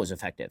Obama was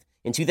effective.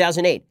 In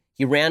 2008,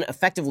 he ran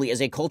effectively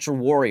as a culture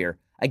warrior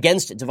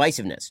against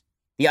divisiveness.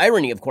 The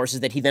irony, of course,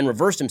 is that he then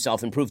reversed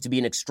himself and proved to be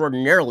an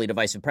extraordinarily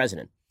divisive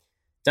president.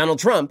 Donald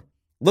Trump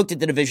looked at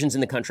the divisions in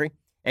the country,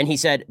 and he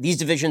said, these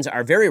divisions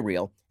are very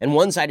real, and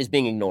one side is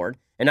being ignored,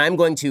 and I'm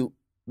going to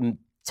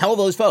tell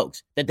those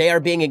folks that they are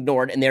being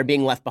ignored and they're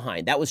being left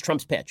behind. That was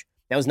Trump's pitch.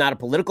 That was not a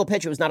political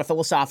pitch. It was not a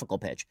philosophical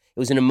pitch. It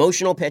was an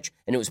emotional pitch,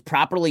 and it was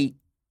properly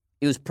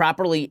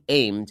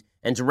aimed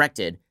and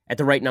directed at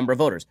the right number of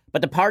voters.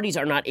 But the parties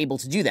are not able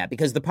to do that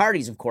because the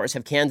parties, of course,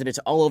 have candidates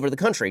all over the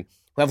country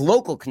who have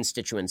local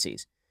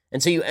constituencies.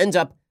 And so you end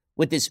up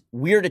with this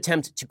weird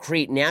attempt to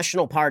create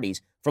national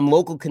parties from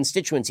local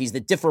constituencies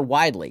that differ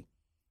widely.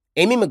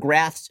 Amy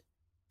McGrath's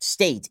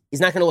state is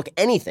not going to look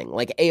anything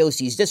like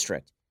AOC's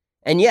district.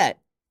 And yet,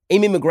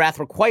 Amy McGrath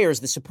requires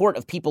the support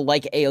of people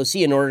like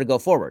AOC in order to go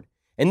forward.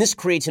 And this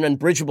creates an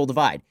unbridgeable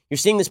divide. You're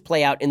seeing this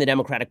play out in the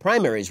Democratic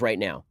primaries right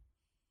now.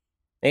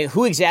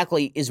 Who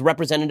exactly is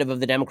representative of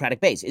the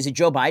Democratic base? Is it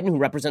Joe Biden, who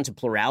represents a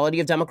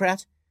plurality of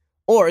Democrats?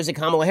 Or is it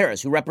Kamala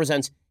Harris, who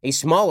represents a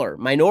smaller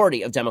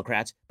minority of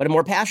Democrats, but a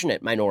more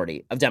passionate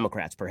minority of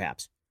Democrats,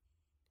 perhaps?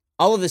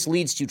 All of this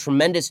leads to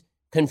tremendous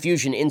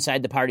confusion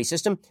inside the party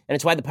system, and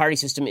it's why the party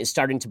system is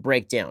starting to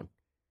break down.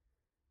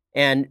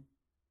 And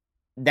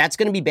that's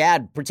going to be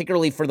bad,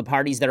 particularly for the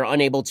parties that are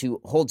unable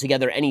to hold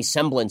together any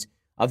semblance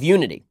of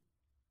unity.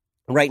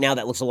 Right now,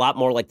 that looks a lot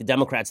more like the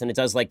Democrats than it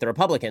does like the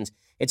Republicans.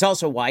 It's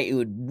also why it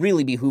would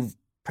really behoove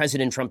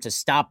President Trump to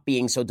stop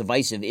being so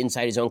divisive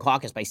inside his own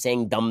caucus by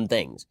saying dumb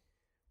things.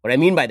 What I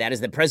mean by that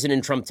is that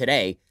President Trump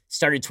today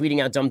started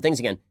tweeting out dumb things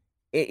again.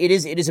 It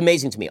is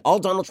amazing to me. All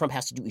Donald Trump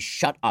has to do is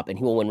shut up and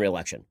he will win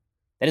re-election.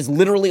 That is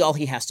literally all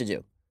he has to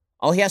do.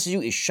 All he has to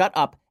do is shut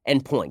up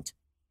and point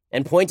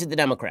at the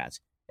Democrats.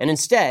 And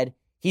instead,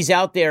 he's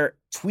out there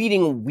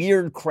tweeting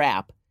weird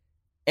crap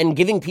and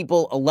giving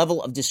people a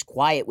level of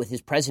disquiet with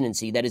his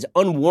presidency that is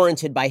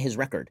unwarranted by his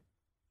record.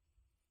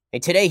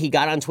 And today he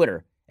got on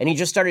Twitter and he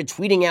just started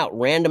tweeting out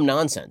random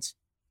nonsense.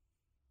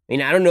 I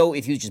mean, I don't know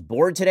if he was just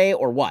bored today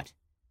or what,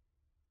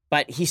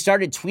 but he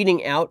started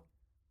tweeting out.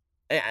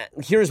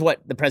 Here's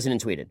what the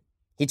president tweeted.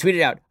 He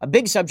tweeted out, "A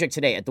big subject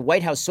today at the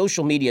White House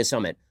Social Media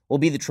Summit will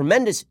be the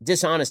tremendous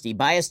dishonesty,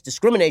 bias,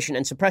 discrimination,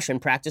 and suppression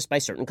practiced by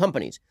certain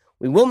companies.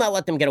 We will not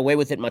let them get away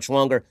with it much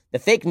longer. The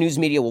fake news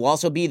media will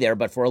also be there,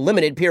 but for a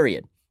limited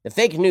period. The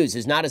fake news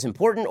is not as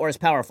important or as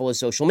powerful as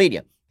social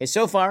media." Okay,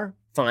 so far,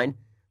 fine.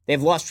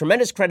 They've lost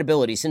tremendous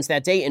credibility since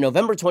that day in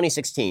November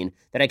 2016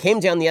 that I came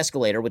down the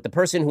escalator with the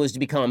person who is to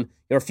become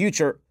your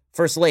future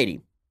first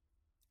lady.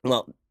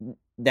 Well,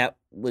 that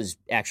was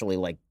actually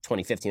like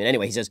 2015.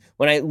 Anyway, he says,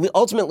 "When I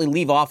ultimately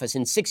leave office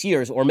in 6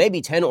 years, or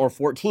maybe 10 or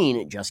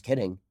 14, just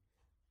kidding.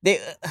 They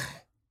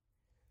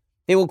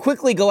will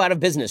quickly go out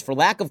of business for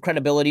lack of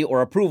credibility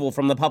or approval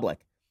from the public.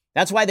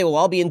 That's why they will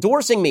all be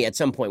endorsing me at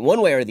some point, one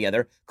way or the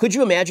other. Could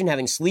you imagine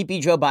having Sleepy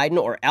Joe Biden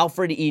or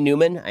Alfred E.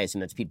 Newman," I assume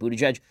that's Pete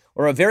Buttigieg,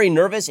 "or a very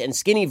nervous and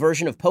skinny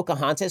version of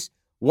Pocahontas,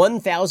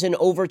 1,000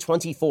 over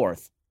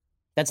 24th?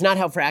 That's not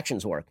how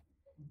fractions work.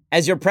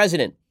 As your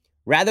president,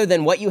 rather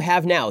than what you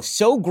have now,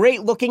 so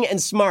great looking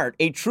and smart,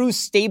 a true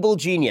stable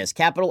genius,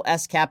 capital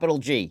S, capital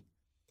G.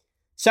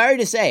 Sorry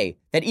to say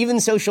that even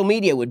social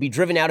media would be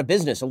driven out of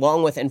business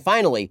along with, and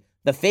finally,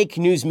 the fake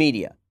news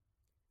media."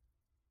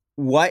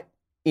 What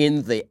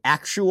in the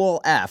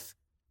actual F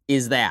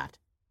is that?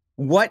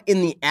 What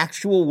in the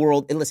actual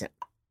world? And listen,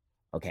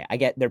 okay, I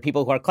get there are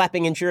people who are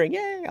clapping and cheering.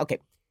 Yay, okay.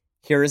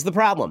 Here is the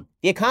problem.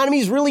 The economy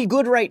is really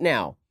good right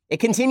now. It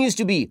continues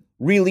to be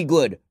really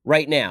good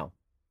right now.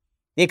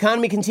 The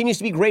economy continues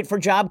to be great for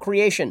job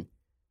creation.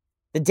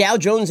 The Dow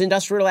Jones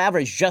Industrial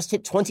Average just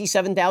hit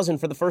 27,000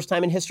 for the first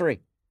time in history.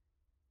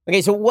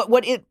 Okay, so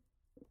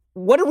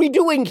what are we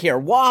doing here?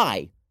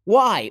 Why?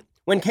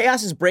 When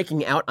chaos is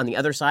breaking out on the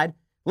other side,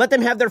 let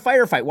them have their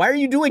firefight. Why are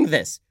you doing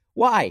this?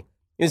 Why?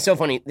 It's so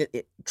funny.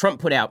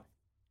 Trump put out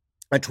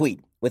a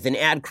tweet with an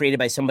ad created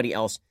by somebody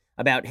else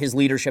about his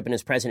leadership and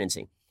his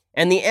presidency.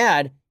 And the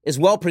ad is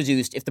well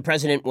produced if the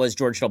president was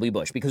George W.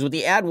 Bush, because what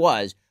the ad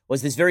was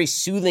this very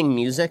soothing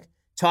music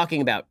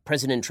talking about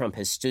President Trump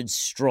has stood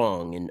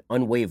strong and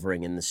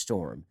unwavering in the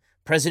storm.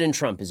 President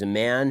Trump is a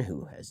man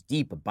who has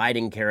deep,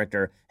 abiding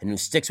character and who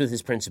sticks with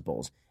his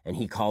principles, and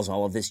he calls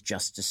all of this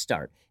just to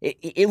start.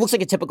 It looks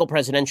like a typical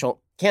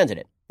presidential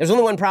candidate. There's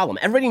only one problem.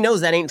 Everybody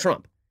knows that ain't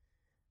Trump,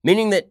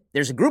 meaning that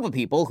there's a group of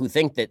people who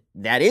think that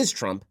that is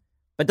Trump,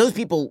 but those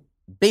people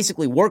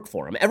basically work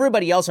for him.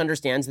 Everybody else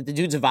understands that the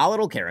dude's a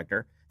volatile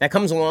character that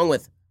comes along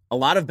with a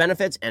lot of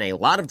benefits and a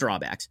lot of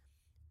drawbacks.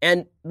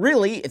 And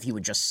really, if he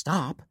would just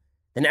stop,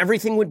 then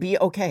everything would be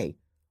okay.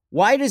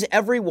 Why does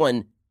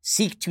everyone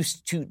seek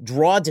to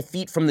draw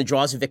defeat from the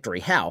jaws of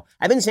victory? How?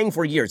 I've been saying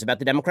for years about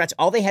the Democrats,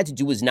 all they had to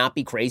do was not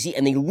be crazy,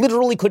 and they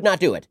literally could not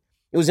do it.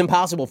 It was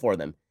impossible for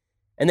them.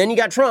 And then you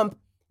got Trump,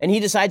 and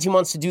he decides he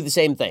wants to do the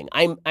same thing.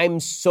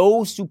 I'm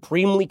so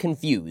supremely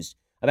confused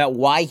about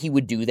why he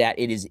would do that.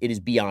 It is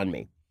beyond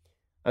me.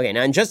 Okay,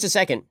 now in just a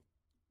second, I'm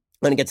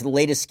going to get to the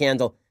latest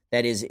scandal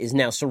that is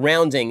now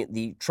surrounding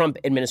the Trump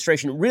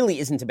administration. It really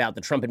isn't about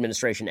the Trump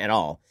administration at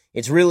all.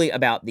 It's really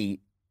about the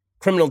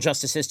criminal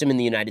justice system in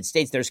the United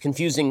States. There's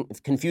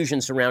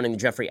confusion surrounding the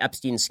Jeffrey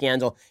Epstein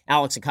scandal.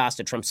 Alex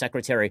Acosta, Trump's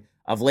Secretary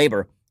of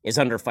Labor, is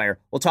under fire.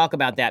 We'll talk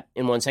about that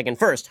in 1 second.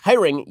 First,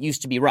 hiring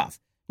used to be rough.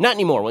 Not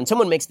anymore. When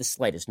someone makes the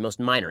slightest, most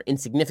minor,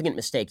 insignificant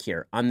mistake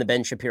here on the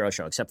Ben Shapiro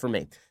Show, except for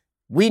me,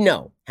 we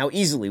know how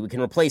easily we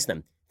can replace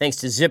them thanks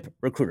to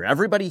ZipRecruiter.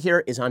 Everybody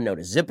here is on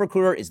notice.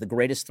 ZipRecruiter is the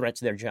greatest threat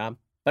to their job,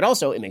 but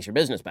also it makes your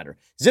business better.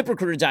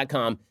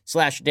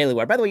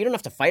 ZipRecruiter.com/dailywire. By the way, you don't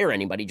have to fire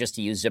anybody just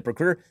to use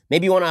ZipRecruiter.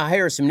 Maybe you want to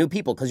hire some new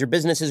people because your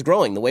business is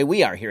growing the way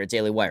we are here at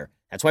Daily Wire.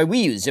 That's why we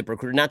use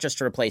ZipRecruiter, not just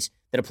to replace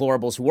the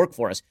deplorables who work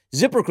for us.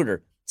 ZipRecruiter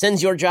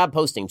sends your job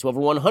posting to over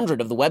 100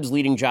 of the web's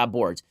leading job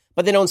boards,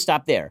 but they don't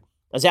stop there.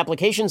 As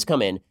applications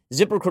come in,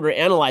 ZipRecruiter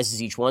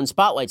analyzes each one,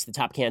 spotlights the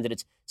top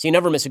candidates, so you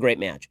never miss a great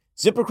match.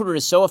 ZipRecruiter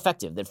is so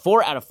effective that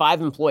 4 out of 5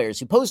 employers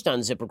who post on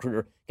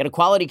ZipRecruiter get a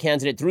quality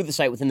candidate through the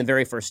site within the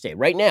very first day.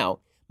 Right now,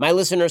 my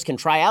listeners can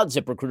try out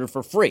ZipRecruiter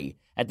for free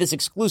at this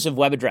exclusive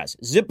web address,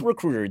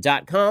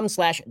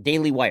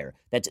 ZipRecruiter.com/dailywire.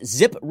 That's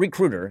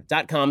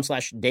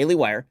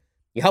ZipRecruiter.com/dailywire.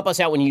 You help us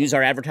out when you use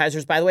our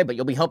advertisers, by the way, but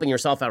you'll be helping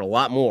yourself out a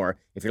lot more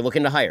if you're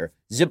looking to hire.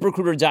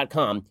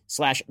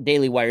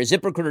 ZipRecruiter.com/dailywire.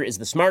 ZipRecruiter is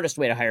the smartest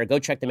way to hire. Go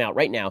check them out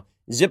right now.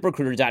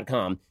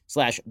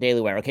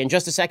 ZipRecruiter.com/dailywire. Okay, in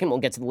just a second, we'll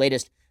get to the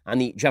latest on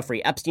the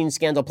Jeffrey Epstein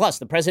scandal. Plus,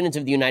 the President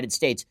of the United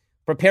States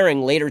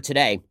preparing later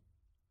today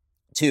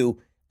to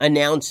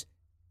announce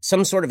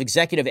some sort of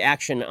executive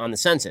action on the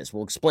census.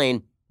 We'll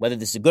explain whether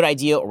this is a good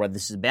idea or whether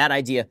this is a bad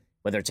idea,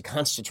 whether it's a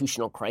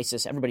constitutional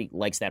crisis. Everybody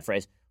likes that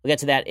phrase. We'll get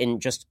to that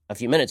in just a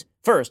few minutes.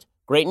 First,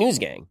 great news,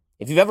 gang.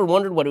 If you've ever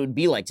wondered what it would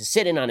be like to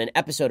sit in on an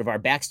episode of our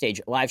Backstage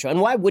live show,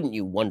 and why wouldn't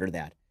you wonder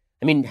that?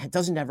 I mean,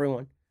 doesn't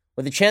everyone?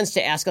 With a chance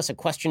to ask us a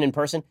question in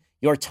person,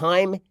 your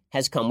time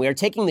has come. We are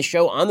taking the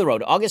show on the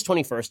road August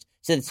 21st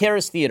to the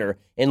Terrace Theater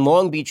in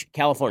Long Beach,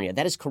 California.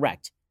 That is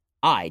correct.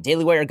 I,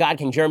 Daily Wire God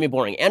King Jeremy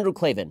Boring, Andrew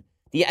Klavan,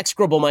 the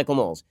execrable Michael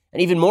Knowles,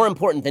 and even more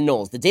important than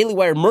Knowles, the Daily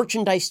Wire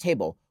merchandise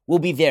table will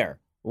be there,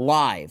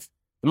 live.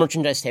 The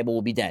merchandise table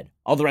will be dead.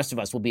 All the rest of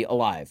us will be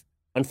alive.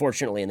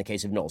 unfortunately, in the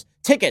case of Knowles.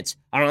 Tickets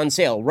are on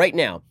sale right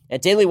now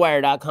at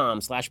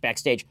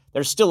dailywire.com/backstage.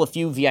 There's still a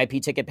few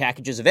VIP ticket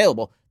packages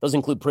available. Those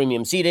include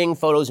premium seating,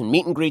 photos, and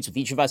meet and greets with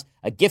each of us,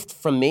 a gift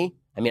from me.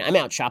 I mean, I'm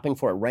out shopping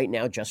for it right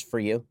now just for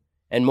you,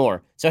 and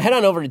more. So head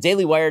on over to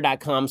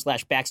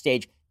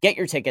dailywire.com/backstage. Get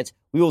your tickets.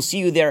 We will see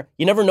you there.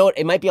 You never know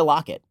it might be a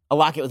locket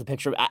with a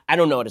picture. I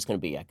don't know what it's going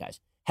to be yet, guys.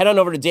 Head on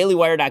over to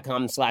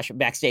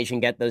dailywire.com/backstage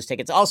and get those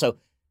tickets. Also,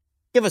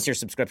 give us your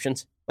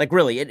subscriptions. Like,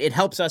 really, it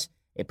helps us.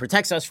 It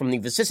protects us from the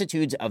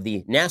vicissitudes of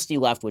the nasty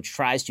left, which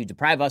tries to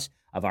deprive us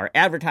of our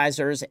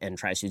advertisers and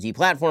tries to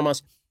deplatform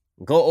us.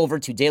 Go over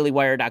to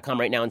dailywire.com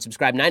right now and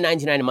subscribe.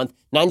 $9.99 a month,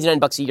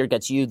 $99 a year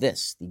gets you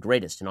this, the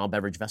greatest in all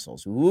beverage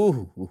vessels.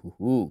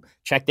 Ooh.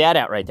 Check that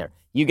out right there.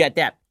 You get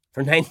that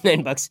for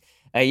 $99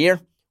 a year.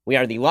 We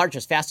are the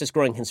largest, fastest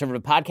growing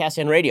conservative podcast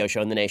and radio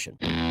show in the nation.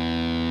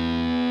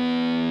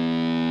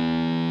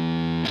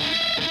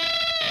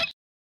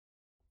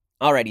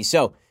 Alrighty,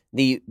 so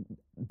the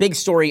big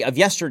story of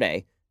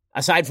yesterday,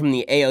 aside from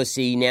the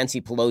AOC, Nancy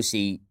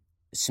Pelosi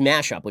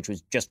smash up, which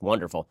was just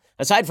wonderful.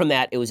 Aside from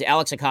that, it was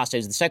Alex Acosta,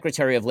 who's the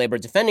Secretary of Labor,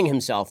 defending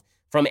himself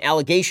from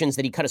allegations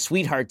that he cut a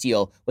sweetheart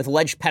deal with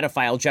alleged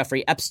pedophile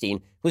Jeffrey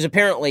Epstein, who's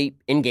apparently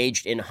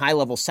engaged in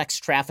high-level sex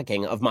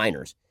trafficking of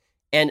minors.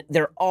 And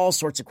there are all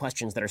sorts of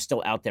questions that are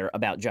still out there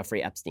about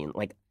Jeffrey Epstein.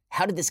 Like,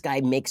 how did this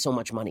guy make so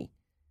much money?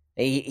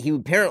 He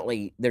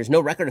apparently, there's no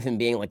record of him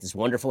being like this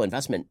wonderful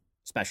investment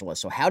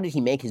specialist. So how did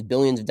he make his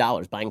billions of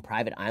dollars buying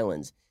private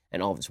islands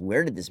and all this?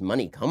 Where did this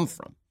money come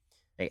from?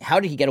 How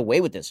did he get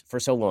away with this for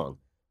so long?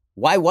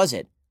 Why was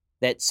it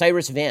that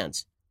Cyrus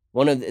Vance,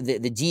 one of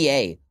the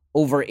DA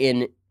over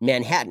in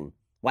Manhattan,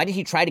 why did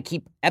he try to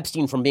keep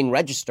Epstein from being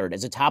registered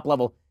as a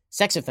top-level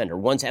sex offender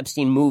once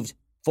Epstein moved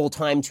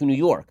full-time to New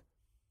York?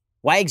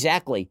 Why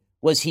exactly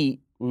was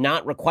he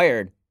not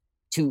required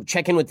to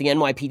check in with the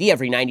NYPD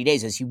every 90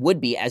 days as he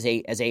would be as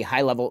a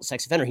high-level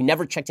sex offender? He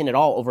never checked in at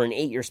all over an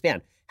 8-year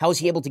span. How is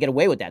he able to get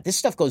away with that? This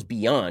stuff goes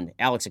beyond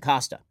Alex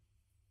Acosta.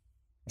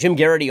 Jim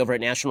Garrity over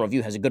at National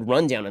Review has a good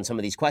rundown on some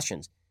of these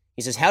questions.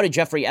 He says, how did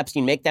Jeffrey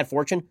Epstein make that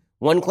fortune?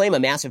 One claim, a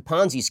massive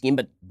Ponzi scheme,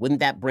 but wouldn't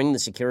that bring the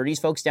securities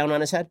folks down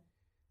on his head?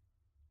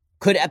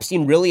 Could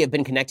Epstein really have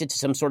been connected to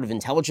some sort of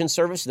intelligence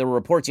service? There were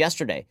reports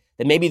yesterday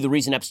that maybe the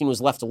reason Epstein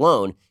was left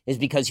alone is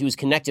because he was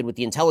connected with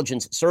the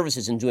intelligence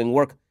services and doing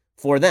work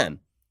for them.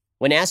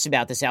 When asked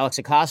about this, Alex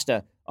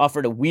Acosta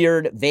offered a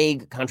weird,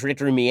 vague,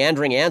 contradictory,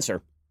 meandering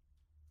answer.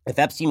 If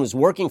Epstein was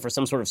working for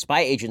some sort of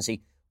spy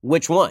agency,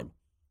 which one?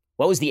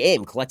 What was the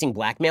aim? Collecting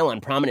blackmail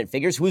on prominent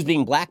figures? Who's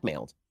being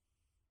blackmailed?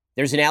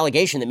 There's an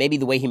allegation that maybe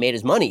the way he made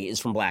his money is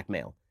from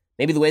blackmail.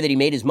 Maybe the way that he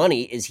made his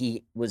money is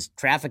he was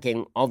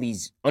trafficking all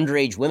these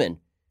underage women,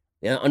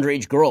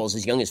 underage girls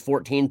as young as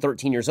 14,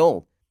 13 years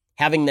old,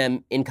 having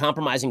them in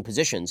compromising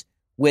positions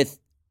with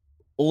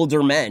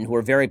older men who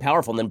are very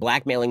powerful and then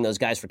blackmailing those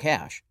guys for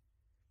cash.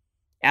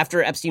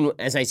 After Epstein,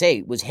 as I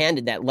say, was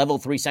handed that level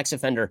 3 sex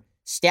offender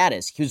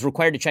status, he was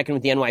required to check in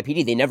with the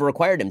NYPD. They never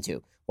required him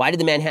to. Why did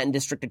the Manhattan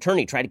District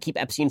Attorney try to keep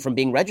Epstein from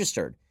being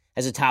registered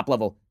as a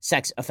top-level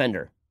sex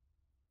offender?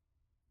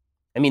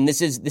 I mean,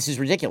 this is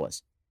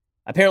ridiculous.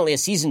 Apparently, a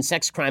seasoned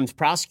sex crimes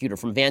prosecutor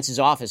from Vance's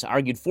office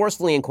argued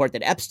forcefully in court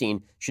that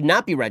Epstein should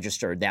not be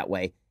registered that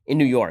way in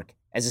New York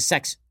as a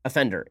sex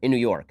offender in New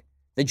York.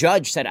 The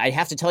judge said, I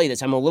have to tell you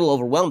this, I'm a little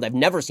overwhelmed. I've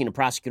never seen a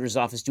prosecutor's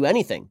office do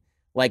anything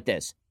like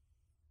this.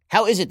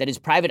 How is it that his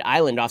private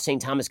island off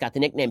St. Thomas got the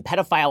nickname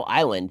Pedophile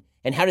Island,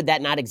 and how did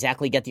that not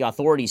exactly get the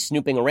authorities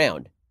snooping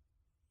around?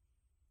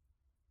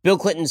 Bill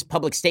Clinton's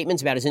public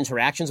statements about his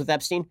interactions with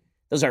Epstein,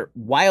 those are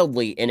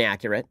wildly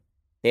inaccurate.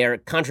 They are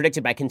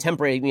contradicted by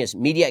contemporaneous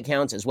media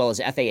accounts as well as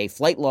FAA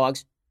flight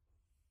logs.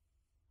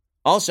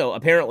 Also,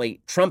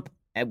 apparently,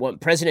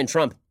 President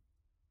Trump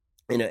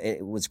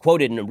it was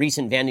quoted in a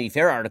recent Vanity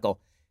Fair article.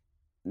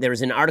 There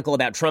was an article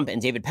about Trump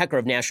and David Pecker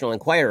of National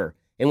Enquirer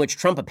in which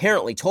Trump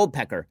apparently told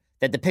Pecker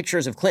that the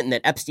pictures of Clinton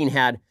that Epstein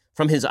had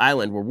from his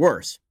island were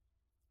worse.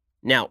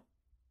 Now,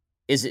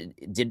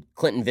 did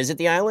Clinton visit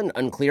the island?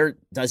 Unclear.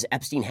 Does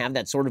Epstein have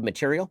that sort of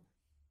material?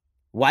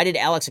 Why did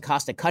Alex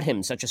Acosta cut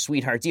him such a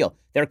sweetheart deal?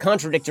 There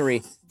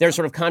are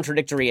sort of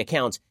contradictory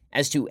accounts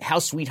as to how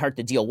sweetheart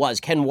the deal was.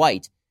 Ken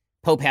White,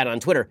 Pope had on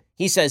Twitter,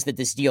 he says that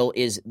this deal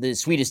is the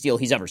sweetest deal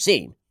he's ever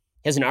seen.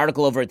 He has an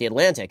article over at The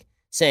Atlantic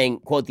saying,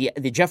 quote,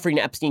 the Jeffrey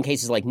Epstein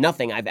case is like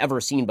nothing I've ever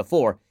seen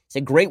before. He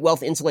said, great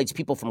wealth insulates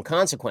people from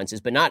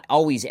consequences, but not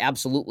always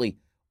absolutely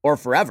or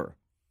forever.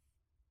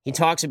 He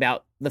talks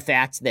about the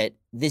fact that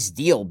this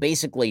deal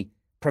basically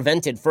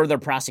prevented further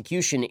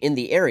prosecution in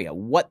the area.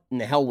 What in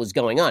the hell was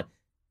going on?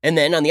 And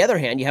then, on the other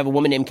hand, you have a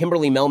woman named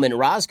Kimberly Melman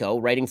Roscoe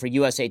writing for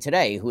USA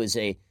Today, who is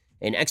an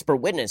expert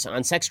witness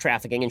on sex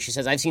trafficking, and she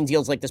says, I've seen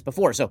deals like this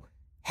before. So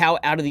how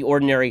out of the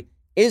ordinary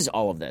is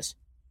all of this?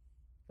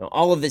 Now,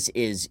 all of this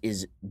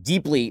is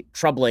deeply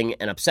troubling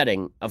and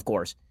upsetting, of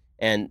course.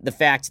 And the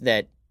fact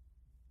that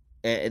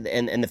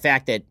and the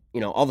fact that,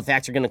 all the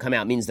facts are going to come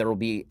out means there will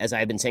be, as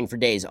I've been saying for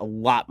days, a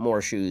lot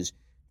more shoes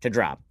to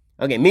drop.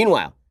 Okay,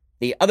 meanwhile,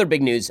 the other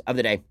big news of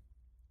the day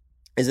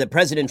is that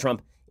President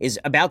Trump is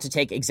about to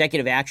take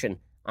executive action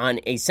on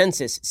a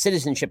census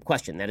citizenship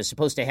question that is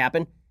supposed to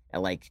happen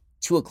at like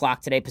 2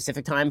 o'clock today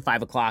Pacific time,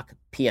 5 o'clock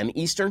p.m.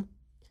 Eastern.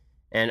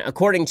 And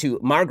according to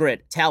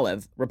Margaret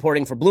Talev,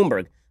 reporting for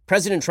Bloomberg,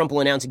 President Trump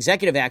will announce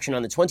executive action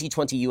on the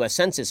 2020 U.S.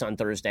 Census on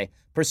Thursday,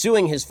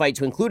 pursuing his fight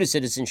to include a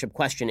citizenship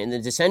question in the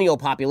decennial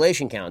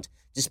population count,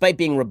 despite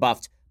being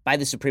rebuffed by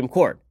the Supreme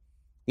Court.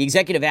 The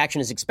executive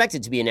action is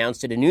expected to be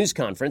announced at a news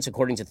conference,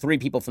 according to 3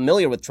 people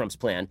familiar with Trump's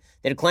plan.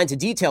 They declined to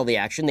detail the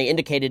action. They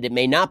indicated it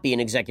may not be an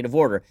executive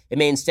order. It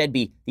may instead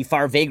be the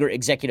far vaguer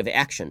executive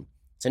action.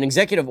 So an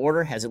executive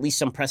order has at least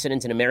some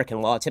precedent in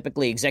American law.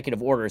 Typically,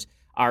 executive orders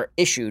are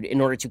issued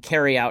in order to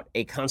carry out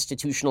a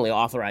constitutionally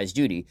authorized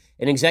duty.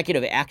 An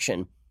executive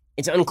action,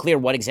 it's unclear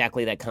what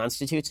exactly that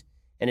constitutes,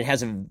 and it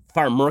has a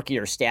far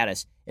murkier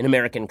status in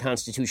American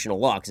constitutional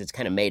law because it's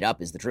kind of made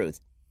up, is the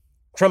truth.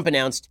 Trump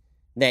announced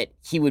that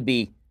he would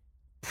be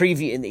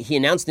he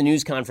announced the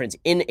news conference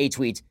in a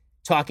tweet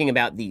talking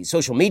about the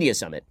social media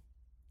summit.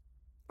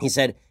 He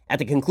said, at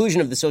the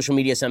conclusion of the social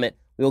media summit,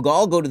 we will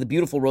all go to the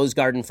beautiful Rose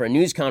Garden for a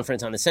news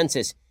conference on the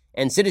census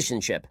and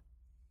citizenship.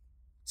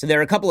 So there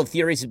are a couple of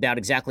theories about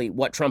exactly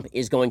what Trump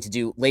is going to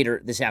do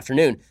later this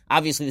afternoon.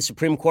 Obviously, the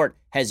Supreme Court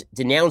has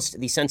denounced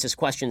the census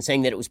question,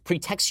 saying that it was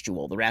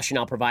pretextual, the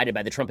rationale provided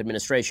by the Trump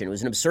administration. It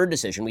was an absurd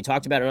decision. We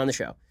talked about it on the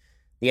show.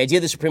 The idea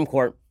the Supreme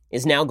Court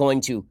is now going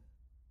to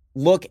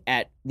look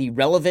at the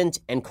relevant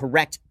and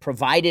correct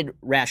provided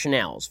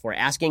rationales for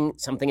asking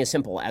something as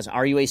simple as,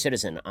 are you a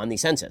citizen on the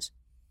census?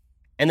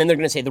 And then they're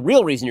going to say the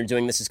real reason you're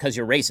doing this is because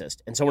you're racist,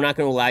 and so we're not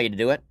going to allow you to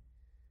do it.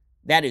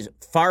 That is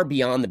far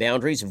beyond the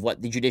boundaries of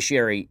what the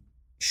judiciary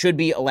should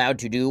be allowed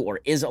to do or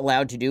is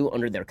allowed to do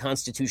under their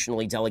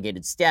constitutionally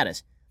delegated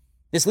status.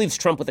 This leaves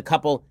Trump with a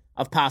couple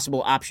of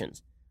possible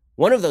options.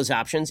 One of those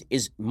options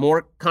is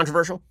more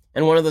controversial,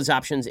 and one of those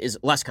options is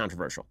less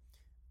controversial.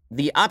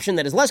 The option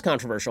that is less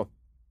controversial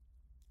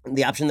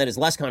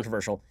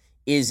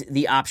is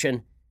the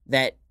option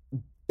that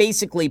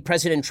basically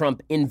President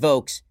Trump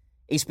invokes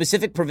a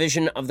specific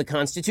provision of the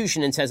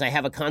Constitution and says, I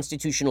have a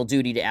constitutional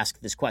duty to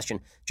ask this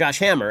question. Josh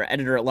Hammer,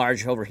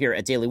 editor-at-large over here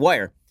at Daily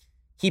Wire,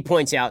 he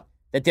points out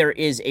that there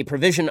is a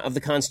provision of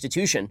the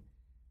Constitution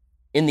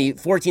in the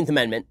 14th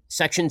Amendment,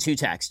 Section 2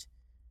 text,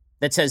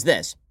 that says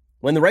this: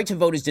 when the right to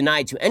vote is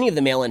denied to any of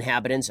the male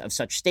inhabitants of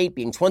such state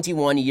being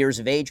 21 years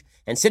of age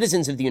and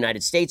citizens of the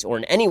United States, or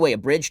in any way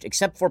abridged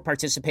except for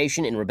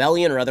participation in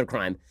rebellion or other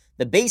crime,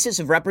 the basis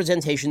of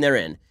representation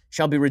therein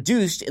shall be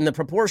reduced in the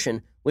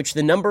proportion which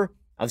the number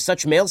of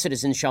such male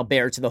citizens shall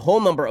bear to the whole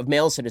number of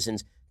male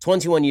citizens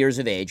 21 years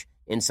of age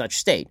in such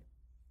state.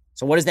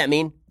 So what does that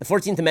mean? The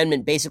 14th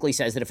Amendment basically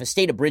says that if a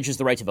state abridges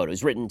the right to vote, it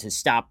was written to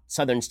stop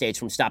southern states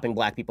from stopping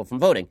black people from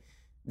voting,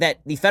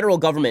 that the federal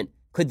government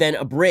could then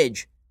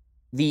abridge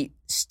the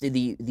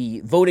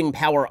voting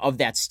power of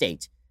that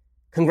state.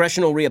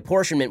 Congressional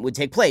reapportionment would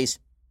take place,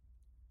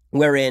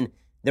 wherein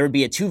there would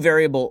be a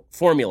 2-variable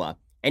formula,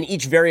 and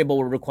each variable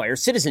would require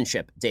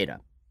citizenship data.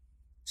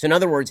 So in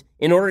other words,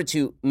 in order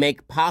to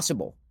make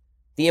possible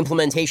the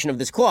implementation of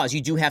this clause,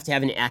 you do have to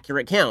have an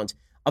accurate count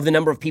of the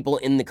number of people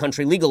in the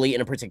country legally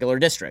in a particular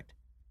district.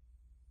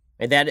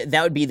 And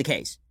that would be the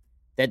case,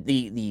 that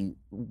the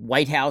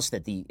White House,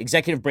 that the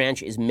executive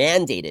branch is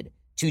mandated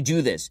to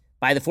do this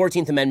by the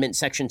 14th Amendment,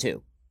 Section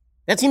 2.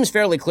 That seems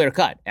fairly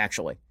clear-cut,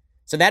 actually.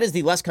 So that is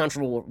the less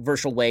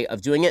controversial way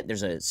of doing it.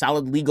 There's a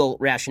solid legal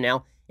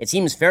rationale. It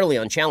seems fairly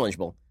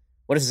unchallengeable.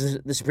 What is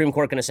the Supreme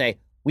Court going to say?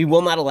 We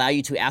will not allow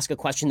you to ask a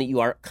question that you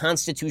are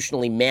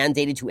constitutionally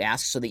mandated to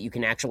ask so that you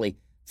can actually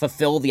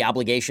fulfill the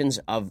obligations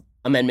of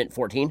Amendment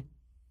 14.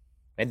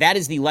 And that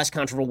is the less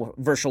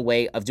controversial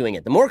way of doing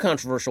it. The more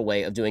controversial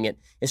way of doing it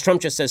is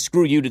Trump just says,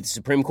 screw you to the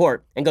Supreme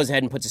Court, and goes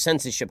ahead and puts a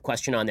censorship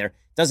question on there,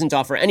 doesn't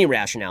offer any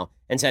rationale,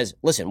 and says,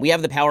 listen, we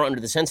have the power under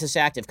the Census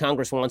Act. If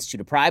Congress wants to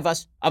deprive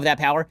us of that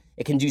power,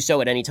 it can do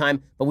so at any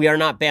time, but we are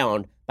not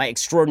bound by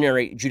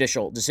extraordinary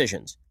judicial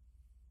decisions.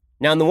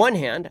 Now, on the one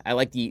hand, I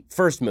like the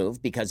first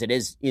move because it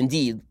is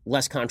indeed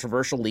less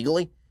controversial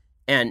legally,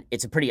 and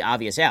it's a pretty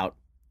obvious out.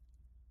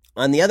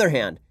 On the other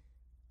hand,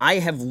 I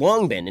have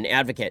long been an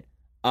advocate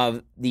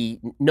of the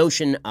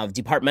notion of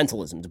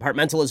departmentalism.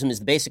 Departmentalism is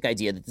the basic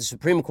idea that the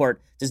Supreme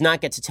Court does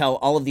not get to tell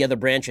all of the other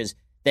branches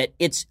that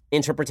its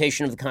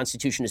interpretation of the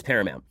Constitution is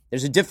paramount.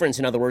 There's a difference,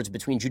 in other words,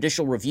 between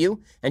judicial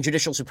review and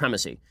judicial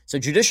supremacy. So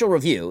judicial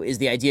review is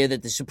the idea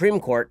that the Supreme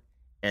Court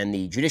and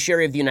the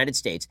judiciary of the United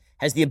States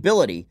has the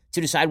ability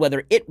to decide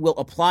whether it will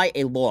apply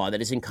a law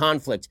that is in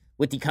conflict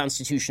with the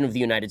Constitution of the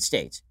United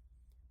States.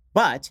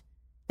 But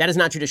that is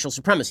not judicial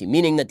supremacy,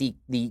 meaning that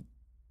the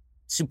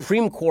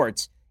Supreme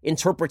Court's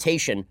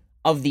interpretation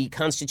of the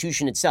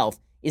Constitution itself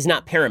is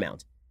not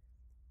paramount.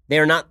 They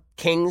are not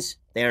kings.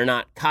 They are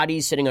not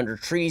cadis sitting under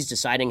trees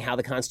deciding how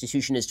the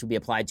Constitution is to be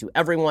applied to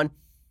everyone.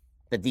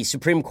 That the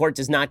Supreme Court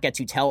does not get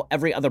to tell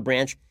every other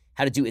branch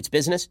how to do its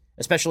business,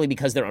 especially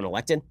because they're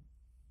unelected.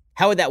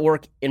 How would that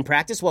work in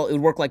practice? Well, it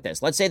would work like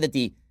this. Let's say that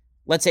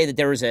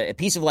there was a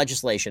piece of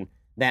legislation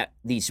that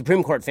the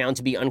Supreme Court found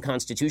to be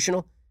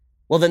unconstitutional.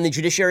 Well, then the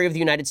judiciary of the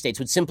United States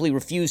would simply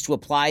refuse to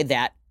apply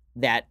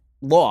that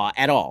law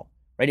at all.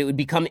 right? It would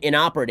become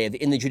inoperative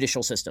in the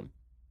judicial system.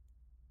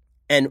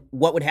 And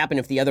what would happen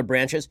if the other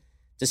branches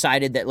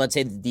decided that, let's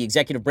say, the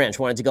executive branch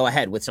wanted to go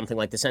ahead with something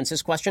like the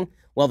census question?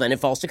 Well, then it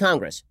falls to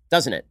Congress,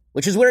 doesn't it?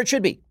 Which is where it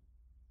should be.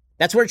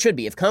 That's where it should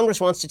be. If Congress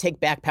wants to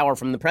take back power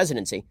from the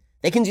presidency,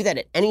 they can do that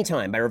at any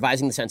time by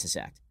revising the Census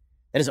Act.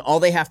 That is all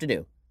they have to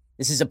do.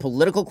 This is a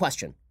political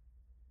question.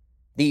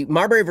 The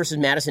Marbury versus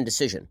Madison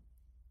decision,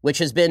 which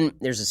has been,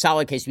 there's a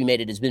solid case to be made,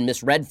 it has been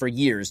misread for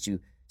years to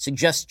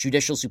suggest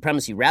judicial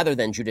supremacy rather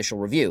than judicial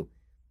review.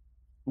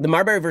 The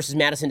Marbury versus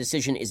Madison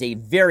decision is a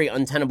very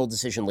untenable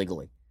decision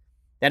legally.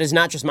 That is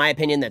not just my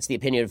opinion. That's the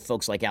opinion of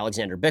folks like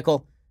Alexander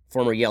Bickel,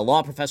 former Yale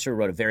law professor who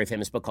wrote a very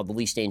famous book called The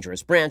Least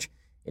Dangerous Branch.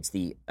 It's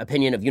the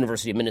opinion of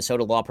University of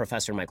Minnesota law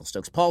professor Michael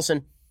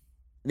Stokes-Paulson.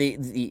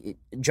 The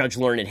Judge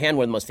Learned Hand,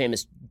 one of the most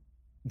famous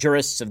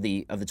jurists of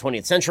the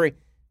 20th century,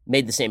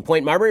 made the same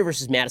point. Marbury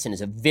versus Madison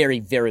is a very,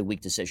 very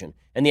weak decision.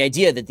 And the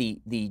idea that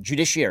the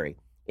judiciary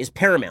is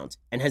paramount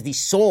and has the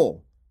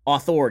sole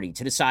authority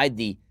to decide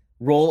the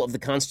role of the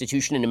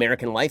Constitution in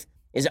American life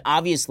is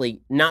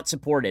obviously not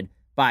supported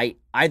by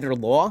either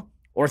law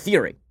or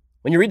theory.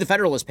 When you read the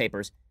Federalist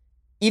Papers,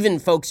 even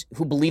folks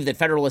who believe that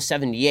Federalist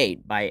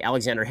 78 by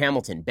Alexander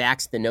Hamilton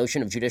backs the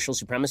notion of judicial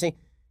supremacy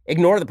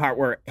ignore the part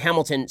where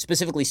Hamilton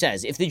specifically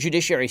says if the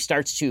judiciary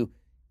starts to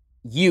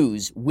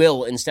use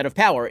will instead of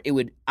power, it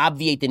would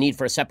obviate the need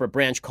for a separate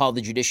branch called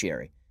the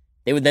judiciary.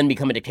 They would then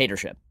become a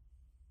dictatorship.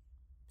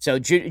 So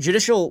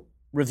judicial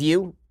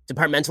review,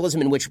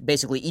 departmentalism, in which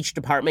basically each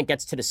department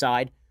gets to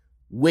decide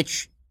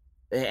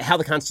how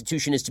the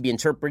Constitution is to be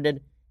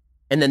interpreted,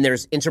 and then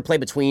there's interplay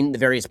between the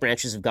various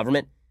branches of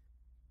government.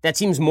 That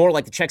seems more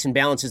like the checks and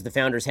balances the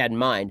founders had in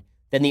mind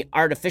than the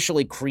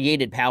artificially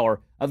created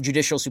power of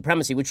judicial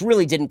supremacy, which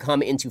really didn't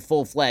come into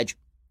full-fledged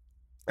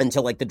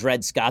until like the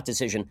Dred Scott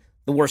decision,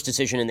 the worst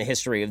decision in the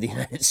history of the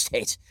United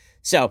States.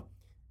 So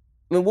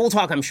we'll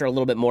talk, I'm sure, a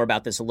little bit more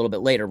about this a little bit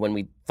later when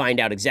we find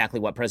out exactly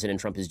what President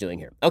Trump is doing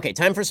here. Okay,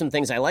 time for some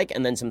things I like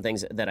and then some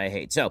things that I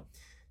hate. So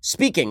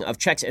speaking of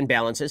checks and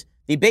balances,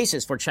 the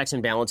basis for checks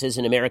and balances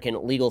in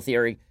American legal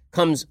theory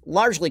comes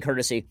largely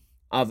courtesy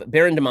of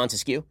Baron de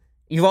Montesquieu.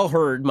 You've all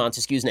heard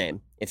Montesquieu's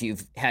name if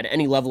you've had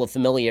any level of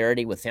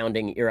familiarity with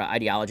founding era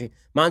ideology.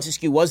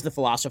 Montesquieu was the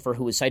philosopher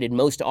who was cited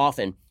most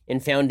often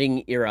in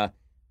founding era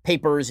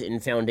papers,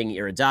 in founding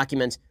era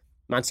documents.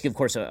 Montesquieu, of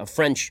course, a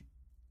French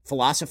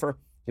philosopher.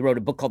 He wrote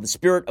a book called The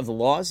Spirit of the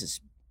Laws.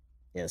 It's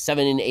a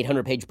 700- and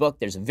 800-page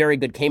book. There's a very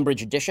good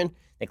Cambridge edition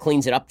that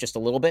cleans it up just a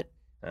little bit,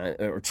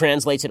 or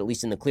translates it at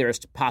least in the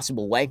clearest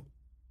possible way.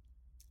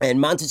 And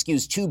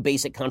Montesquieu's two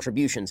basic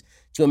contributions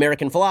to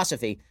American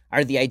philosophy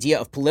are the idea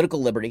of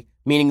political liberty,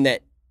 meaning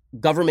that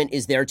government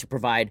is there to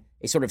provide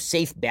a sort of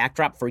safe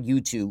backdrop for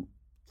you to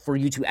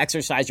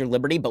exercise your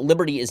liberty, but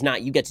liberty is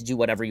not you get to do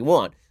whatever you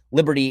want.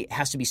 Liberty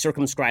has to be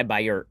circumscribed by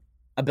your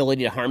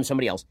ability to harm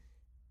somebody else.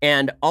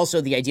 And also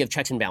the idea of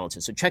checks and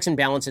balances. So checks and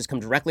balances come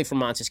directly from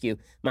Montesquieu.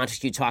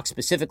 Montesquieu talks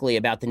specifically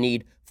about the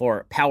need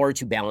for power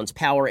to balance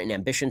power and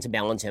ambition to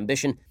balance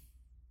ambition.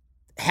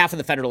 Half of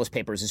the Federalist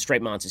Papers is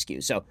straight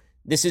Montesquieu. So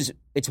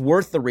it's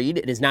worth the read.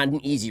 It is not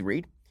an easy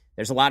read.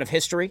 There's a lot of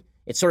history.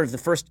 It's sort of the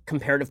first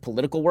comparative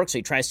political work. So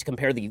he tries to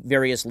compare the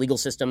various legal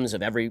systems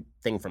of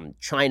everything from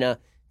China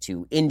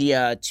to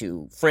India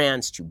to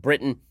France to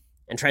Britain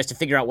and tries to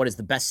figure out what is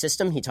the best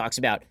system. He talks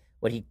about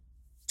what he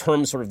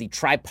terms sort of the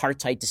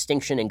tripartite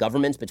distinction in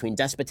governments between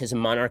despotism,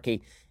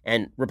 monarchy,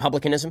 and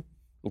republicanism.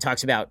 He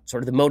talks about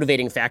sort of the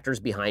motivating factors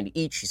behind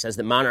each. He says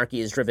that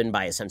monarchy is driven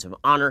by a sense of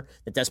honor,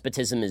 that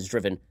despotism is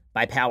driven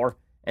by power,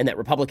 and that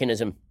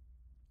republicanism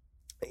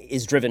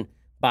is driven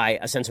by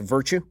a sense of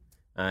virtue.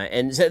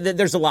 And so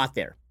there's a lot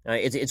there.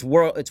 It's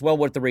well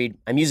worth the read.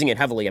 I'm using it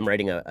heavily. I'm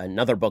writing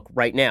another book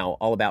right now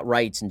all about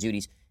rights and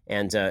duties,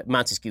 and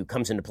Montesquieu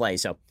comes into play.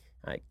 So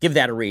give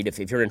that a read if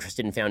you're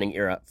interested in founding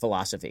era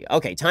philosophy.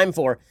 Okay, time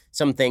for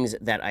some things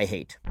that I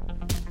hate.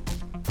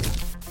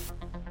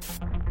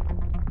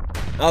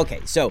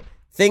 Okay, so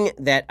thing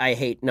that I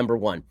hate, number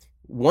one.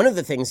 One of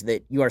the things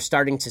that you are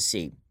starting to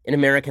see in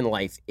American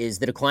life is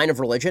the decline of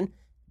religion,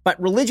 but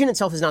religion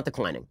itself is not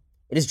declining.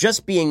 It is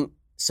just being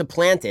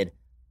supplanted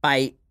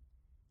by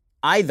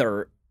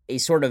either a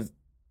sort of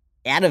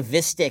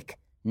atavistic,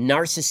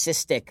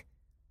 narcissistic,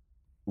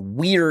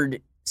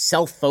 weird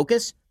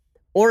self-focus,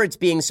 or it's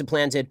being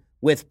supplanted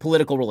with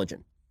political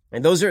religion.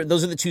 And those are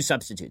the two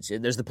substitutes.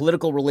 There's the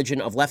political religion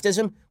of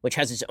leftism, which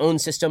has its own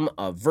system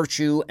of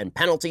virtue and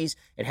penalties.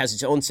 It has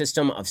its own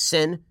system of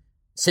sins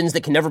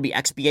that can never be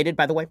expiated,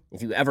 by the way.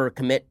 If you ever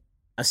commit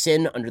a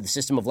sin under the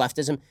system of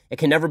leftism, it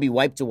can never be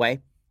wiped away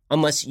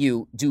unless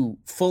you do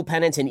full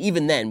penance. And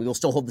even then, we will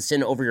still hold the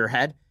sin over your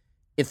head.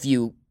 If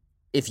you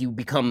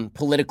become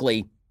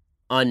politically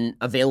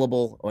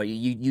unavailable or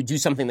you do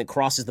something that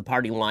crosses the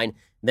party line,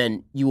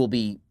 then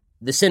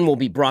the sin will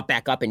be brought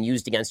back up and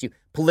used against you.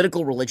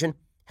 Political religion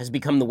has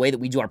become the way that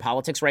we do our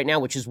politics right now,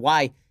 which is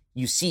why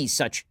you see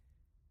such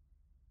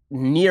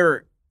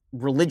near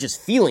religious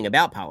feeling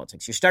about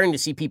politics. You're starting to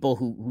see people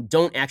who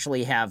don't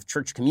actually have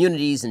church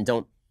communities and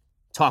don't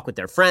talk with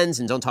their friends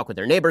and don't talk with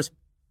their neighbors.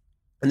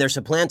 And they're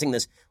supplanting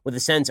this with a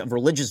sense of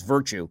religious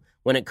virtue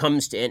when it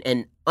comes to,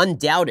 an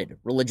undoubted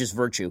religious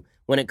virtue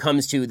when it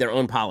comes to their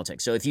own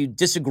politics. So if you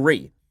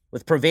disagree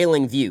with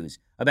prevailing views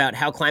about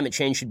how climate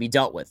change should be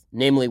dealt with,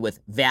 namely with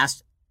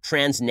vast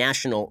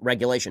transnational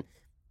regulation,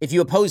 if you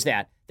oppose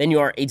that, then you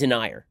are a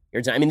denier.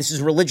 This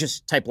is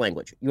religious type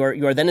language. You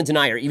are then a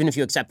denier, even if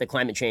you accept that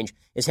climate change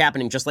is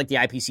happening just like the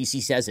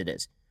IPCC says it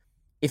is.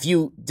 If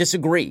you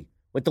disagree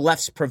with the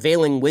left's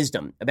prevailing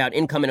wisdom about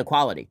income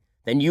inequality,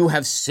 then you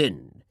have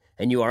sinned,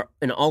 and you are,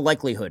 in all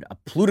likelihood, a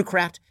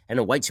plutocrat and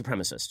a white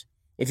supremacist.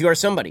 If you are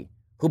somebody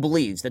who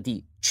believes that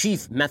the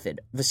chief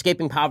method of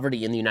escaping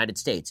poverty in the United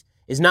States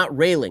is not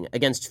railing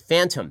against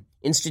phantom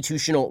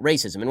institutional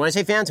racism, and when I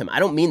say phantom, I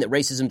don't mean that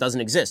racism doesn't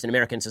exist in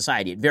American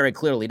society. It very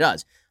clearly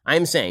does. I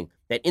am saying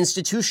that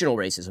institutional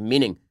racism,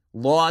 meaning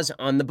laws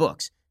on the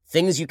books,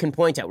 things you can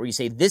point out where you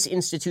say this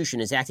institution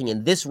is acting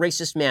in this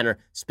racist manner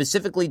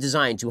specifically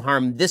designed to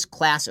harm this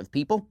class of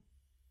people,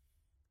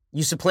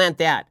 you supplant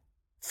that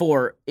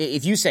for,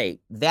 if you say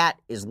that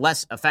is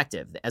less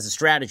effective as a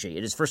strategy,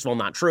 it is first of all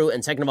not true,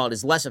 and second of all, it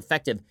is less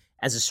effective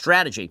as a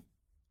strategy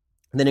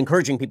than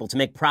encouraging people to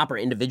make proper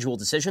individual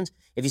decisions.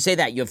 If you say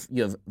that, you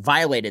have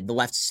violated the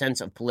left's sense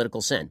of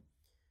political sin.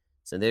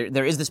 So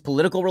there is this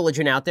political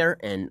religion out there,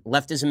 and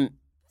leftism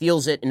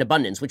feels it in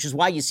abundance, which is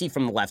why you see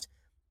from the left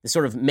this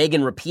sort of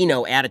Megan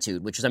Rapinoe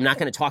attitude, which is I'm not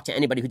going to talk to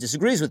anybody who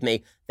disagrees with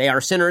me. They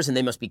are sinners, and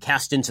they must be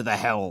cast into the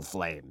hell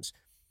flames.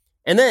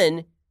 And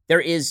then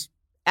there is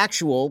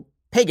actual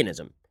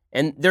paganism.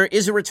 And there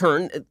is a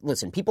return.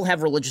 Listen, people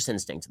have religious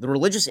instinct. The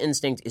religious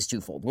instinct is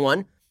twofold.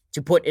 One,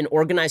 to put an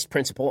organized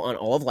principle on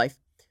all of life,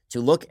 to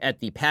look at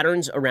the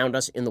patterns around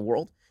us in the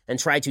world and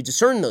try to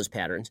discern those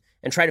patterns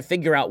and try to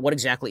figure out what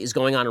exactly is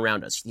going on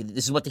around us.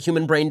 This is what the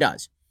human brain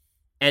does.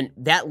 And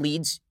that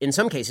leads, in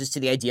some cases, to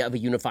the idea of a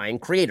unifying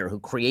creator who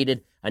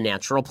created a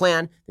natural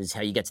plan. This is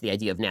how you get to the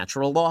idea of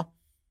natural law.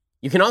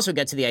 You can also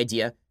get to the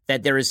idea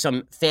that there is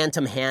some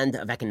phantom hand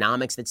of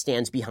economics that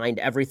stands behind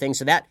everything.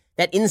 So that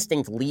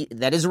instinct,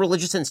 that is a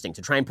religious instinct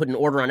to try and put an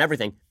order on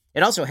everything.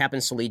 It also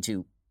happens to lead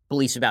to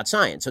beliefs about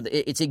science. So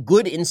it's a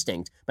good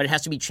instinct, but it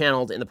has to be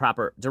channeled in the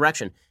proper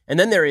direction. And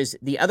then there is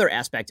the other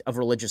aspect of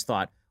religious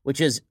thought,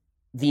 which is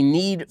the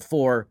need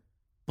for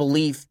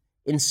belief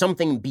in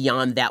something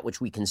beyond that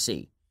which we can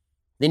see.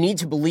 They need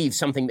to believe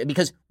something,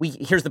 because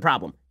here's the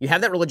problem. You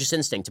have that religious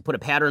instinct to put a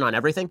pattern on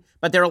everything,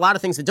 but there are a lot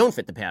of things that don't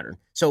fit the pattern.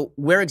 So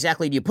where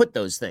exactly do you put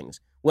those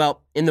things?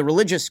 Well, in the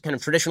religious, kind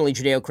of traditionally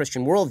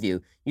Judeo-Christian worldview,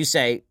 you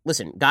say,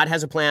 listen, God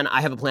has a plan, I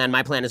have a plan,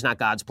 my plan is not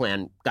God's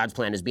plan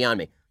is beyond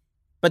me.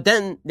 But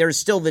then there's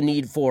still the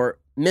need for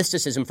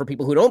mysticism for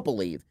people who don't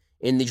believe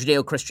in the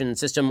Judeo-Christian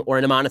system or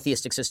in a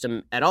monotheistic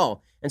system at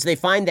all. And so they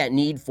find that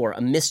need for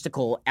a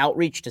mystical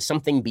outreach to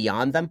something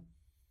beyond them,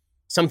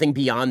 something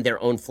beyond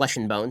their own flesh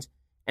and bones.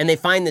 And they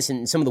find this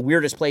in some of the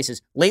weirdest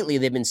places. Lately,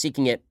 they've been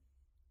seeking it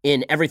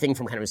in everything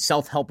from kind of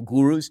self-help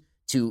gurus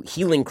to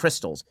healing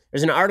crystals.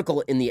 There's an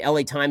article in the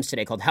LA Times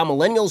today called How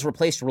Millennials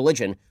Replaced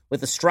Religion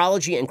with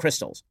Astrology and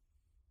Crystals.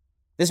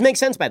 This makes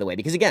sense, by the way,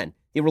 because again,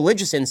 the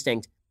religious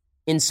instinct,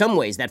 in some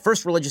ways, that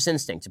first religious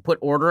instinct to put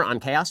order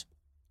on chaos,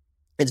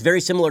 it's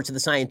very similar to the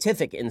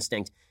scientific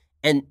instinct.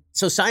 And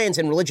so science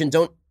and religion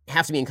don't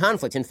have to be in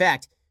conflict. In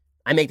fact,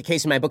 I make the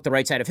case in my book, The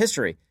Right Side of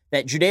History,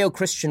 that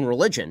Judeo-Christian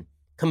religion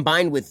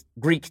combined with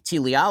Greek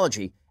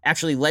teleology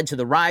actually led to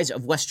the rise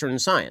of Western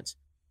science.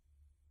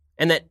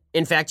 And that,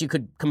 in fact, you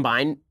could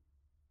combine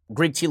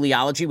Greek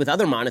teleology with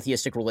other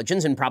monotheistic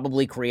religions and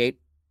probably create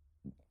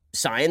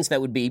science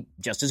that would be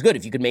just as good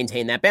if you could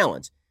maintain that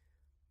balance.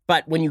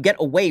 But when you get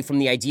away from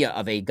the idea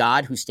of a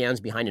God who stands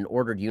behind an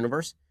ordered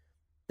universe,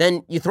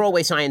 then you throw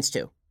away science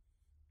too.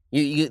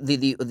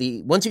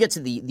 Once you get to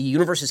the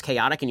universe is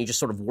chaotic and you just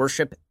sort of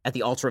worship at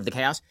the altar of the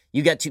chaos,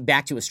 you get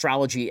back to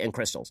astrology and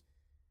crystals.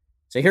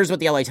 So here's what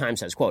the LA Times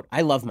says, quote,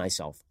 I love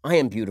myself. I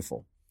am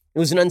beautiful. It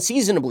was an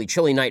unseasonably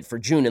chilly night for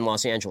June in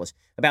Los Angeles.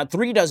 About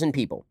 36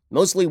 people,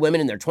 mostly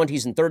women in their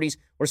 20s and 30s,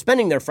 were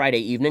spending their Friday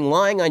evening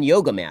lying on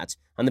yoga mats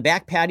on the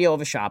back patio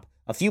of a shop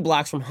a few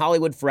blocks from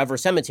Hollywood Forever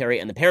Cemetery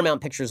and the Paramount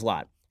Pictures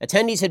lot.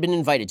 Attendees had been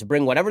invited to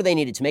bring whatever they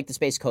needed to make the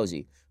space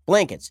cozy.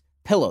 Blankets,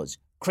 pillows,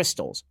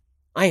 crystals.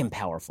 I am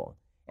powerful.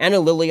 Anna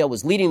Lilia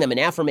was leading them in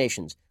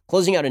affirmations,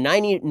 closing out a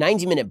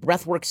 90-minute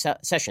breathwork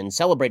session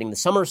celebrating the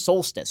summer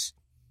solstice.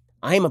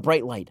 I am a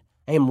bright light.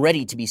 I am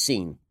ready to be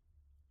seen.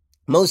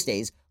 Most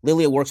days,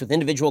 Lilia works with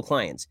individual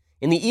clients.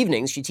 In the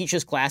evenings, she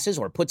teaches classes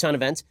or puts on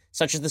events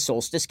such as the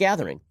Solstice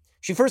Gathering.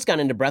 She first got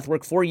into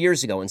breathwork 4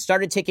 years ago and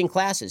started taking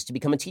classes to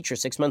become a teacher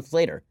 6 months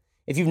later.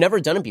 If you've never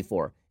done it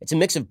before, it's a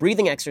mix of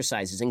breathing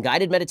exercises and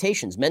guided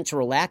meditations meant to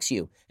relax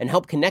you and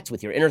help connect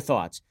with your inner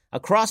thoughts, a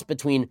cross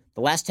between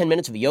the last 10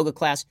 minutes of a yoga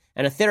class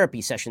and a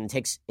therapy session that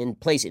takes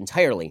place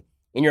entirely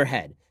in your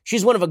head.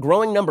 She's one of a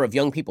growing number of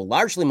young people,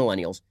 largely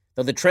millennials,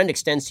 though the trend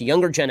extends to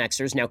younger Gen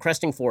Xers, now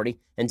cresting 40,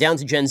 and down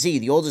to Gen Z,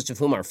 the oldest of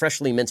whom are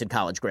freshly minted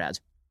college grads,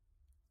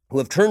 who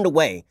have turned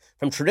away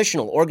from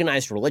traditional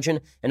organized religion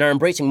and are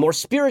embracing more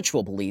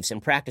spiritual beliefs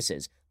and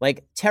practices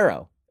like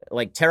tarot,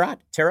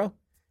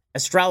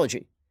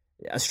 astrology,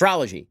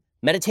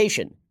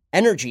 meditation,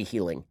 energy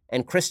healing,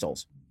 and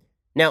crystals.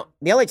 Now,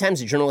 the LA Times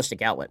is a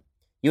journalistic outlet.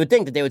 You would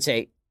think that they would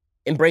say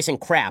embracing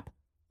crap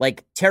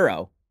like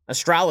tarot,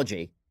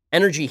 astrology,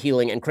 energy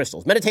healing, and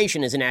crystals.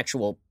 Meditation is an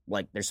actual,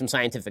 there's some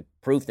scientific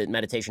proof that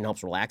meditation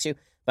helps relax you.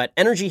 But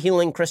energy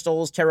healing,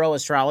 crystals, tarot,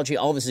 astrology,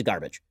 all of this is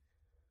garbage.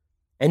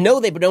 And no,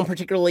 they don't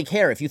particularly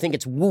care if you think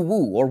it's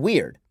woo-woo or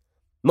weird.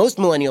 Most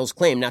millennials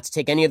claim not to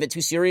take any of it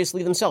too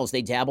seriously themselves.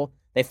 They dabble,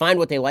 they find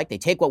what they like, they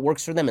take what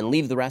works for them and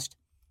leave the rest.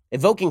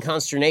 Evoking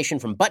consternation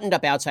from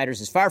buttoned-up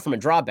outsiders is far from a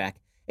drawback.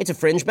 It's a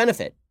fringe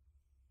benefit.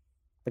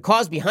 The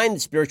cause behind the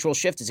spiritual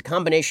shift is a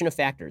combination of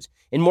factors.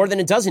 In more than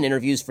a dozen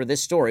interviews for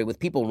this story, with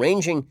people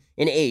ranging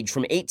in age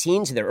from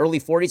 18 to their early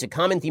 40s, a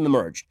common theme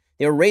emerged.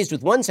 They were raised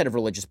with one set of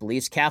religious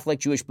beliefs, Catholic,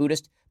 Jewish,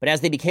 Buddhist, but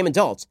as they became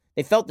adults,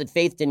 they felt that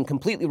faith didn't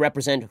completely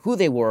represent who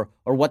they were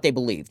or what they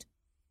believed.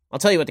 I'll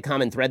tell you what the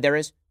common thread there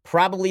is.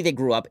 Probably they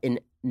grew up in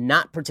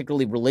not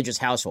particularly religious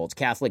households,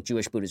 Catholic,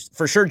 Jewish, Buddhist,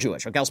 for sure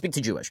Jewish. Okay, I'll speak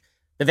to Jewish.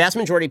 The vast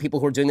majority of people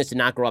who are doing this did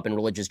not grow up in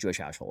religious Jewish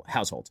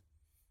households.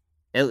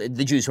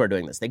 The Jews who are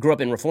doing this. They grew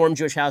up in Reformed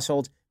Jewish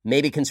households,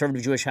 maybe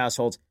conservative Jewish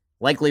households,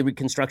 likely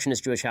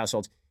Reconstructionist Jewish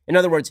households. In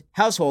other words,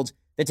 households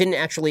that didn't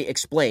actually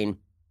explain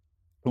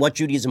what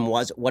Judaism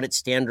was, what its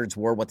standards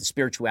were, what the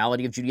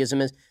spirituality of Judaism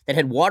is, that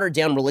had watered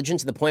down religion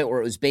to the point where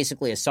it was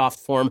basically a soft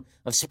form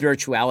of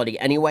spirituality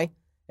anyway.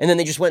 And then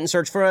they just went and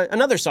searched for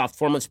another soft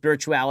form of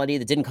spirituality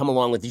that didn't come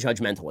along with the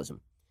judgmentalism.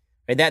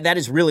 Right? That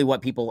is really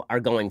what people are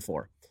going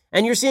for.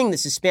 And you're seeing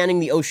this is spanning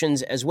the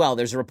oceans as well.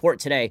 There's a report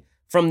today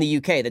from the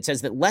UK that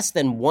says that less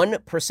than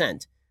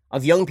 1%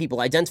 of young people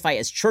identify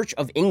as Church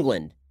of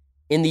England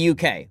in the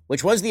UK,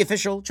 which was the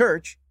official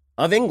Church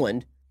of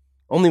England.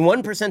 Only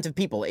 1% of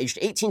people aged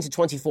 18 to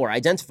 24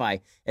 identify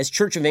as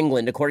Church of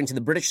England, according to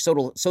the British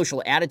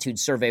Social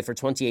Attitudes Survey for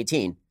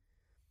 2018.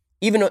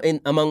 Even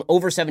among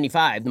over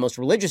 75, the most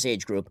religious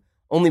age group,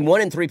 only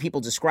 1 in 3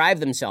 people describe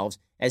themselves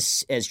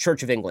as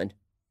Church of England.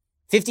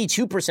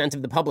 52%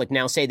 of the public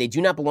now say they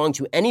do not belong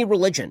to any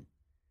religion.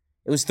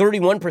 It was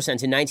 31%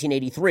 in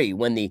 1983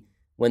 when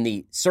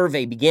the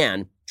survey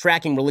began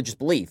tracking religious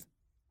belief.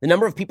 The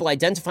number of people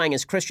identifying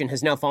as Christian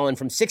has now fallen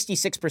from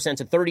 66%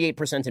 to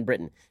 38% in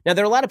Britain. Now,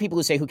 there are a lot of people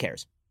who say, who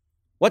cares?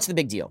 What's the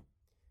big deal?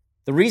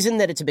 The reason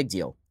that it's a big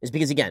deal is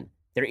because, again,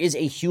 there is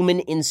a human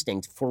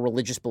instinct for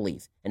religious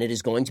belief, and it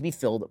is going to be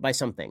filled by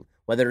something,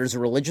 whether it is a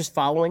religious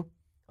following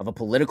of a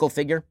political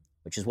figure,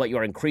 which is what you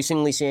are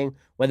increasingly seeing,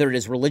 whether it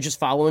is religious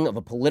following of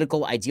a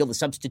political ideal, the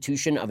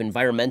substitution of the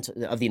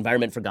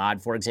environment for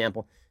God, for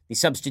example, the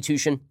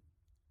substitution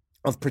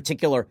of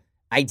particular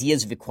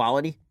ideas of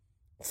equality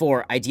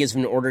for ideas of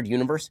an ordered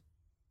universe.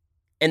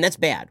 And that's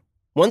bad.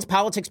 Once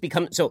politics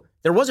so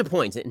there was a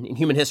point in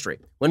human history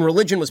when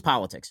religion was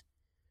politics,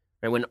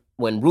 right?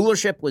 When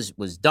rulership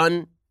was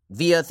done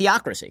via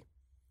theocracy,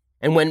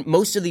 and when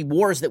most of the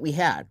wars that we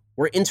had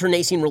were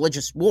internecine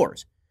religious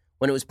wars,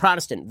 when it was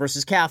Protestant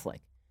versus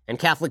Catholic, and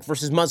Catholic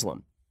versus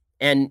Muslim,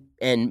 and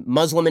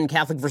Muslim and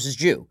Catholic versus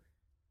Jew.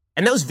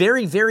 And that was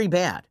very, very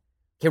bad.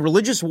 Okay,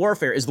 religious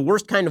warfare is the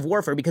worst kind of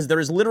warfare because there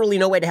is literally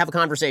no way to have a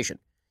conversation.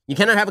 You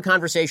cannot have a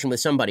conversation with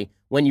somebody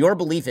when your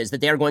belief is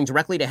that they are going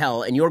directly to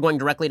hell and you're going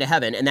directly to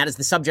heaven, and that is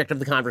the subject of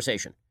the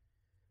conversation.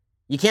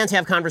 You can't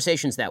have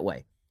conversations that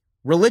way.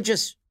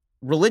 Religious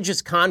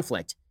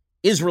conflict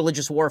is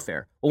religious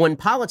warfare. But when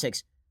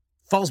politics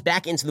falls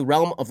back into the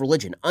realm of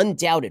religion,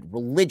 undoubted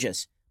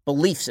religious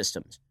belief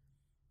systems,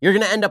 you're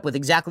going to end up with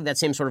exactly that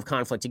same sort of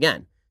conflict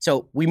again.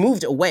 So we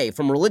moved away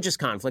from religious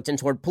conflict and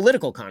toward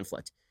political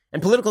conflict.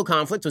 And political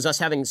conflict was us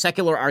having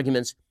secular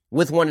arguments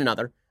with one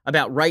another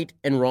about right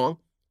and wrong.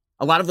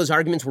 A lot of those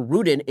arguments were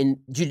rooted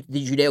in the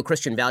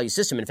Judeo-Christian value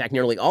system. In fact,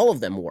 nearly all of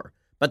them were.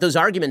 But those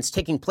arguments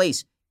taking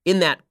place in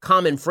that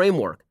common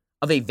framework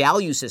of a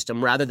value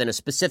system rather than a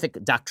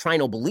specific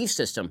doctrinal belief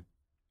system,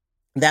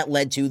 that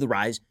led to the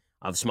rise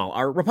of small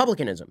r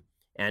republicanism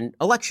and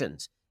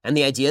elections and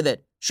the idea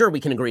that, sure,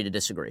 we can agree to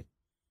disagree.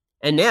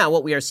 And now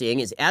what we are seeing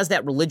is as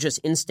that religious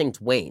instinct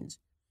wanes,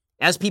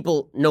 as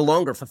people no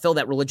longer fulfill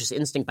that religious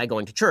instinct by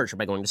going to church or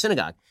by going to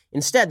synagogue,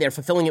 instead they're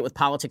fulfilling it with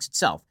politics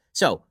itself.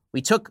 So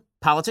we took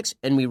politics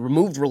and we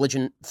removed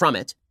religion from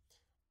it,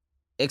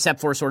 except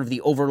for sort of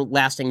the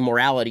overlasting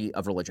morality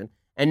of religion.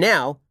 And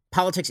now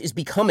politics is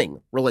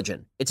becoming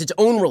religion. It's its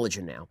own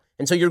religion now.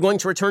 And so you're going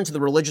to return to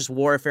the religious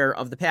warfare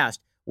of the past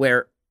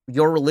where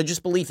your religious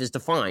belief is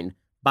defined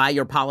by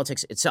your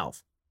politics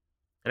itself.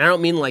 And I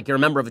don't mean like you're a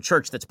member of a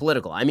church that's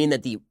political. I mean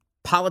that the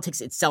politics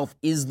itself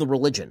is the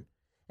religion.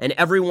 And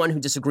everyone who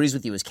disagrees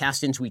with you is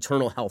cast into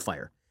eternal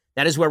hellfire.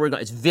 That is where we're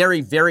going. It's very,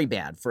 very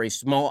bad for a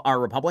small r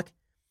republic.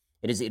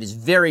 It is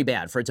very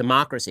bad for a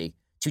democracy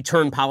to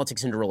turn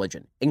politics into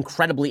religion.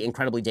 Incredibly,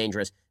 incredibly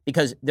dangerous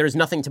because there's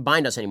nothing to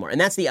bind us anymore.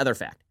 And that's the other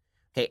fact.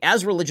 Okay,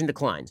 as religion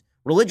declines,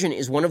 religion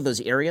is one of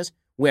those areas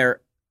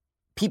where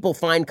people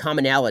find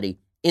commonality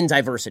in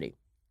diversity.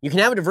 You can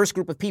have a diverse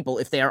group of people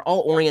if they are all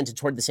oriented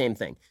toward the same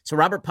thing. So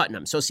Robert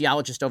Putnam,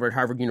 sociologist over at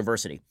Harvard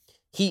University,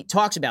 he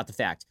talks about the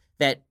fact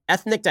that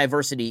ethnic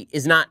diversity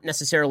is not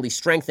necessarily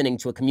strengthening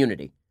to a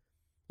community.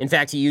 In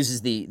fact, he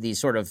uses the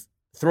sort of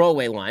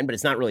throwaway line, but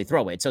it's not really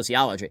throwaway, it's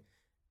sociology.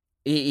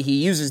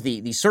 He uses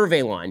the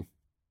survey line,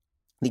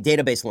 the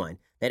database line,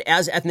 that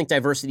as ethnic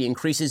diversity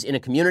increases in a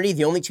community,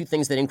 the only two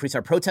things that increase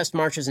are protest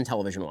marches and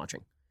television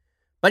watching.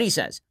 But he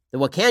says that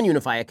what can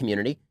unify a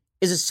community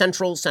is a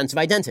central sense of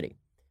identity,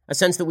 a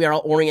sense that we are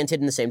all oriented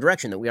in the same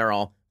direction, that we are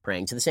all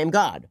praying to the same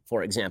God,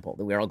 for example,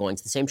 that we are all going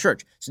to the same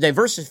church. So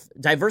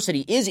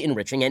diversity is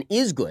enriching and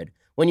is good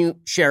when you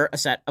share a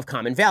set of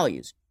common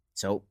values.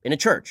 So in a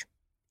church,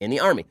 in the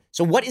army.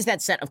 So what is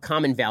that set of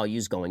common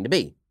values going to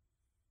be?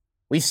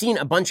 We've seen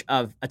a bunch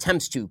of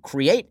attempts to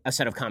create a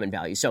set of common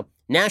values. So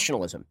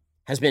nationalism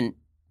has been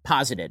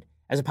posited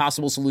as a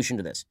possible solution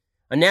to this,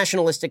 a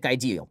nationalistic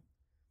ideal.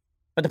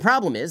 But the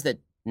problem is that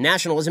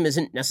nationalism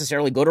isn't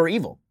necessarily good or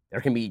evil. There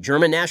can be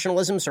German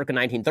nationalism circa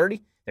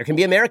 1930. There can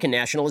be American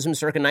nationalism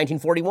circa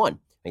 1941.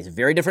 These are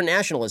very different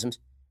nationalisms,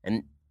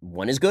 and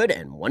one is good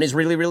and one is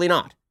really, really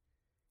not.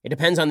 It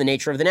depends on the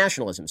nature of the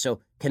nationalism.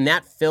 So can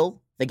that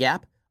fill the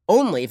gap?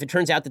 Only if it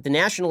turns out that the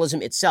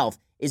nationalism itself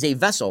is a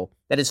vessel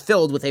that is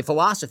filled with a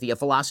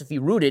philosophy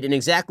rooted in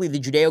exactly the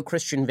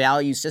Judeo-Christian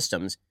value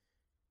systems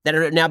that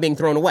are now being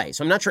thrown away.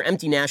 So I'm not sure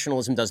empty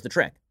nationalism does the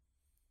trick.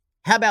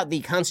 How about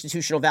the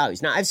constitutional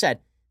values? Now, I've said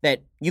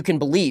that you can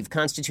believe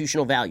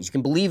constitutional values. You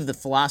can believe the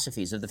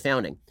philosophies of the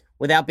founding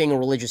without being a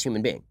religious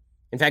human being.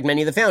 In fact,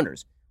 many of the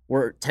founders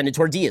were tended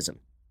toward deism.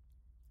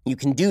 You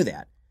can do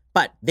that.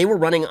 But they were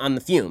running on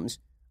the fumes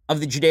of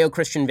the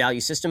Judeo-Christian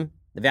value system.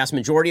 The vast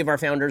majority of our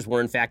founders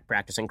were, in fact,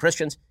 practicing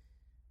Christians.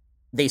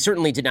 They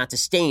certainly did not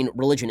disdain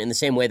religion in the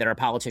same way that our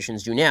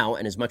politicians do now,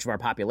 and as much of our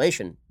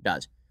population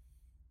does.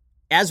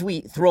 As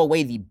we throw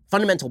away the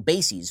fundamental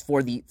bases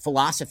for the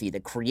philosophy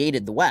that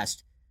created the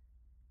West,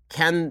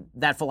 can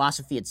that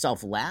philosophy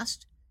itself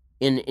last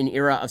in an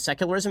era of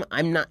secularism?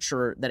 I'm not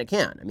sure that it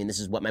can. I mean, this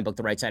is what my book,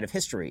 The Right Side of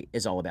History,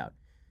 is all about.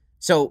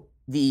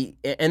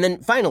 And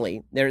then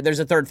finally, there's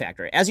a third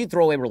factor. As you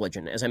throw away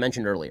religion, as I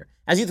mentioned earlier,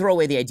 as you throw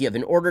away the idea of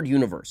an ordered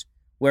universe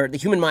where the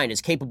human mind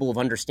is capable of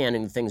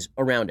understanding the things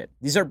around it,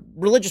 these are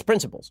religious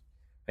principles,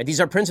 right? These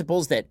are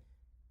principles that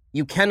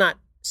you cannot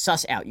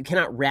suss out. You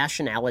cannot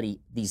rationality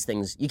these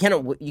things. You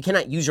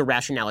cannot use your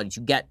rationality to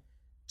get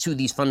to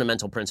these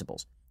fundamental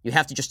principles. You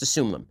have to just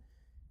assume them.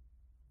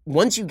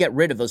 Once you get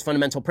rid of those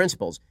fundamental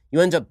principles, you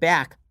end up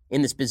back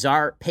in this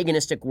bizarre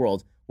paganistic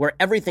world where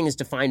everything is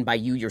defined by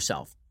you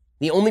yourself.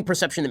 The only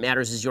perception that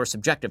matters is your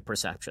subjective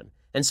perception.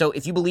 And so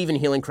if you believe in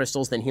healing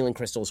crystals, then healing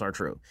crystals are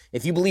true.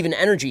 If you believe in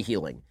energy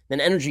healing, then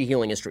energy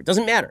healing is true. It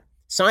doesn't matter.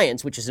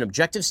 Science, which is an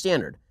objective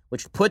standard,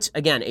 which puts,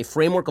 again, a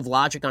framework of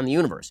logic on the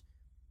universe,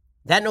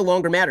 that no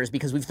longer matters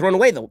because we've thrown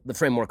away the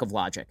framework of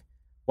logic.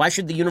 Why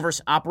should the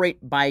universe operate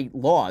by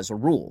laws or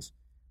rules?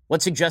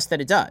 What suggests that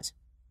it does?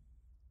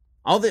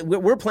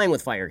 We're playing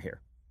with fire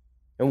here.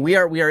 And we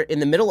are in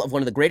the middle of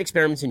one of the great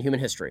experiments in human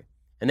history.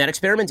 And that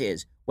experiment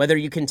is whether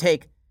you can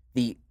take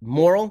the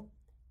moral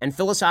and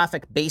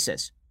philosophic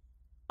basis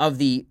of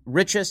the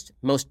richest,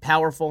 most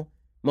powerful,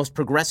 most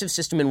progressive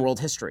system in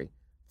world history,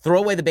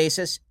 throw away the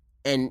basis,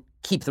 and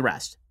keep the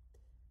rest.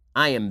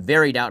 I am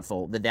very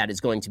doubtful that that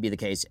is going to be the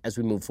case as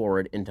we move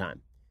forward in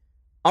time.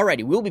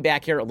 Alrighty, we'll be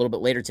back here a little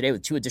bit later today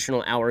with 2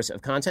 additional hours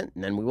of content,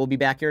 and then we will be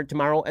back here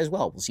tomorrow as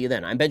well. We'll see you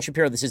then. I'm Ben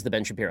Shapiro. This is The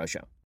Ben Shapiro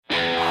Show.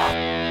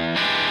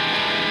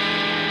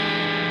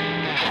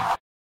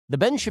 The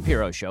Ben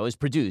Shapiro Show is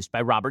produced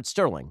by Robert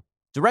Sterling,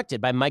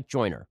 directed by Mike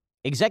Joyner,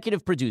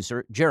 executive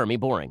producer Jeremy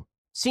Boring,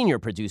 senior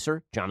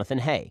producer Jonathan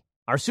Hay.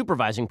 Our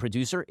supervising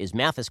producer is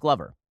Mathis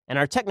Glover, and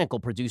our technical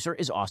producer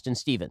is Austin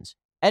Stevens,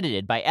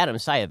 edited by Adam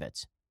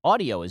Sayevitz.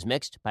 Audio is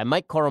mixed by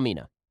Mike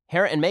Coromina.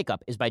 Hair and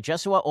makeup is by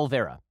Jesua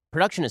Olvera.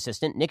 Production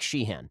assistant Nick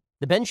Sheehan.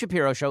 The Ben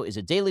Shapiro Show is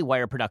a Daily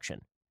Wire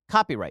production.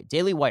 Copyright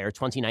Daily Wire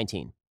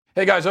 2019.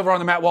 Hey guys, over on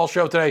the Matt Walsh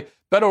Show today,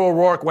 Beto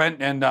O'Rourke went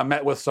and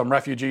met with some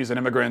refugees and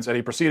immigrants, and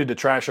he proceeded to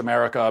trash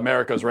America.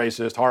 America's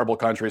racist, horrible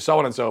country, so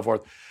on and so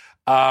forth.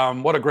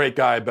 What a great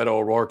guy Beto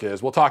O'Rourke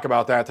is. We'll talk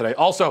about that today.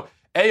 Also,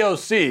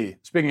 AOC,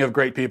 speaking of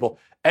great people,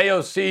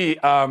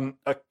 AOC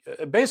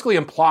basically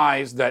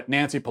implies that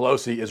Nancy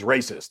Pelosi is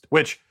racist,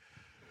 which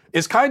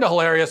is kind of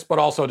hilarious, but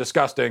also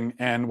disgusting,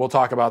 and we'll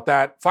talk about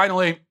that.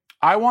 Finally,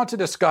 I want to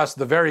discuss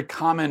the very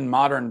common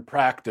modern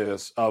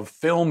practice of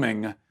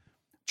filming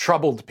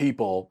troubled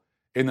people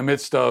in the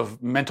midst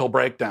of mental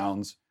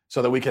breakdowns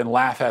so that we can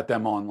laugh at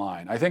them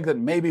online. I think that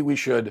maybe we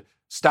should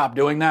stop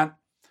doing that,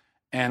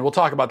 and we'll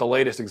talk about the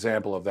latest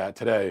example of that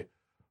today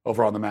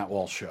over on the Matt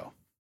Walsh Show.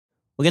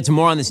 We'll get to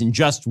more on this in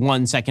just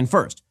 1 second.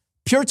 First,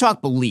 Pure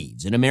Talk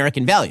believes in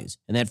American values,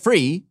 and that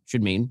free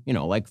should mean,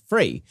 like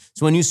free.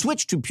 So when you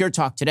switch to Pure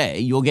Talk today,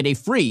 you'll get a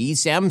free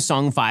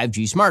Samsung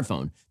 5G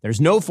smartphone. There's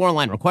no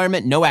 4-line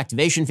requirement, no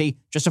activation fee,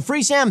 just a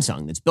free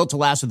Samsung that's built to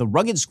last with a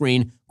rugged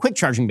screen, quick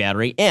charging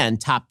battery, and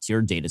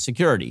top-tier data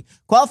security.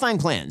 Qualifying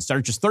plans start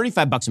at just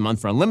 $35 a month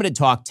for unlimited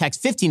talk,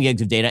 text, 15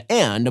 gigs of data,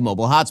 and a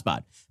mobile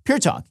hotspot. Pure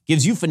Talk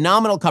gives you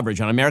phenomenal coverage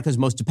on America's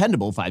most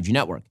dependable 5G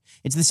network.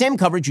 It's the same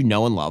coverage you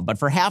know and love, but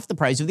for half the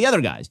price of the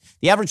other guys.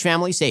 The average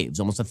family saves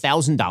almost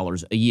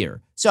 $1,000 a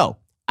year. So,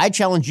 I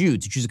challenge you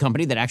to choose a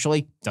company that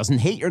actually doesn't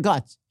hate your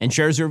guts and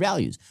shares your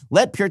values.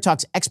 Let Pure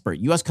Talk's expert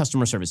U.S.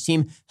 customer service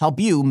team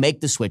help you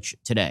make the switch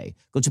today.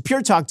 Go to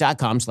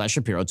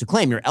puretalk.com/Shapiro to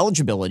claim your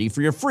eligibility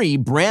for your free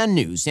brand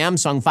new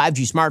Samsung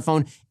 5G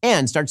smartphone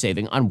and start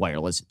saving on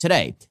wireless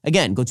today.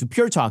 Again, go to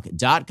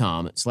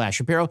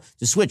puretalk.com/Shapiro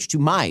to switch to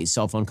my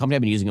cell phone company.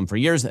 I've been using them for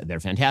years. They're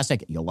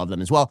fantastic. You'll love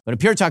them as well. Go to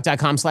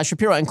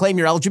puretalk.com/Shapiro and claim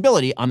your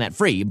eligibility on that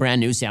free brand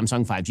new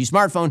Samsung 5G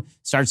smartphone.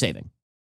 Start saving.